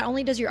 not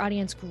only does your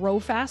audience grow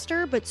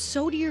faster, but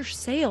so do your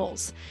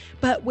sales.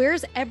 But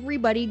where's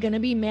everybody going to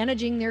be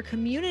managing their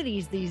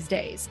communities these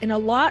days? And a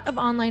lot of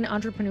online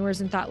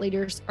entrepreneurs and thought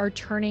leaders are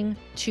turning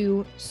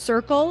to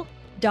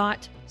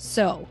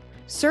Circle.so.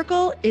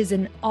 Circle is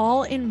an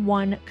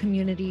all-in-one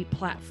community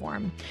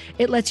platform.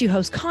 It lets you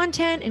host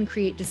content and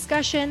create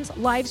discussions,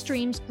 live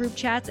streams, group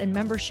chats, and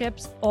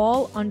memberships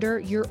all under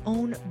your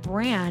own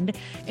brand.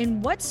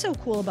 And what's so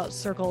cool about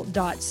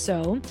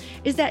Circle.so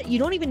is that you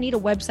don't even need a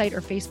website or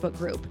Facebook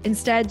group.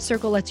 Instead,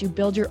 Circle lets you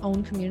build your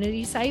own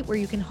community site where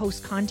you can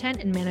host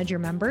content and manage your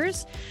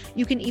members.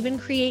 You can even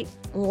create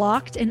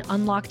locked and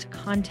unlocked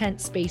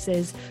content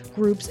spaces,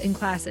 groups, and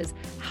classes.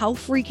 How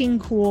freaking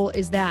cool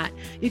is that?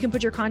 You can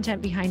put your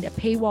content behind a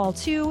paywall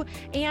too,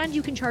 and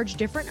you can charge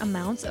different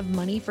amounts of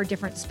money for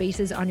different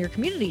spaces on your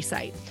community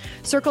site.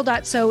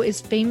 Circle.so is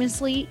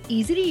famously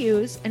easy to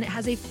use, and it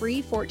has a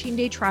free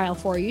 14-day trial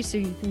for you, so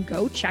you can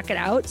go check it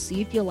out,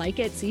 see if you like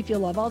it, see if you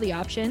love all the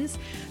options.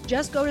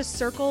 Just go to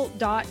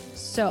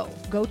Circle.so.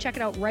 Go check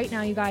it out right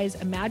now, you guys.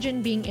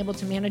 Imagine being able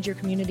to manage your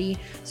community,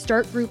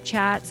 start group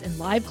chats and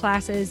live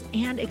classes,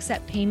 and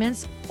accept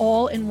payments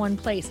all in one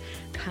place.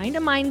 Kind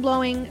of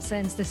mind-blowing,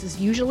 since this is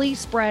usually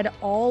spread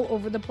all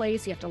over the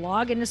place. You have to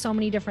log into so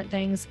many different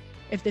things.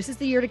 If this is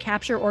the year to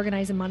capture,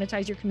 organize, and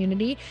monetize your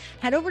community,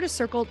 head over to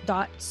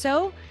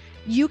Circle.so.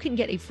 You can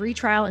get a free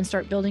trial and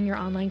start building your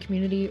online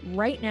community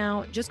right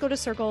now. Just go to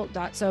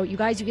Circle.so. You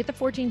guys, you get the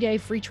 14-day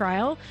free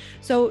trial.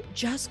 So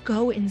just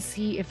go and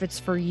see if it's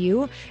for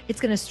you. It's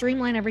going to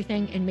streamline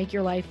everything and make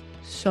your life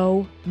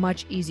so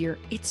much easier.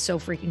 It's so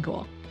freaking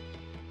cool.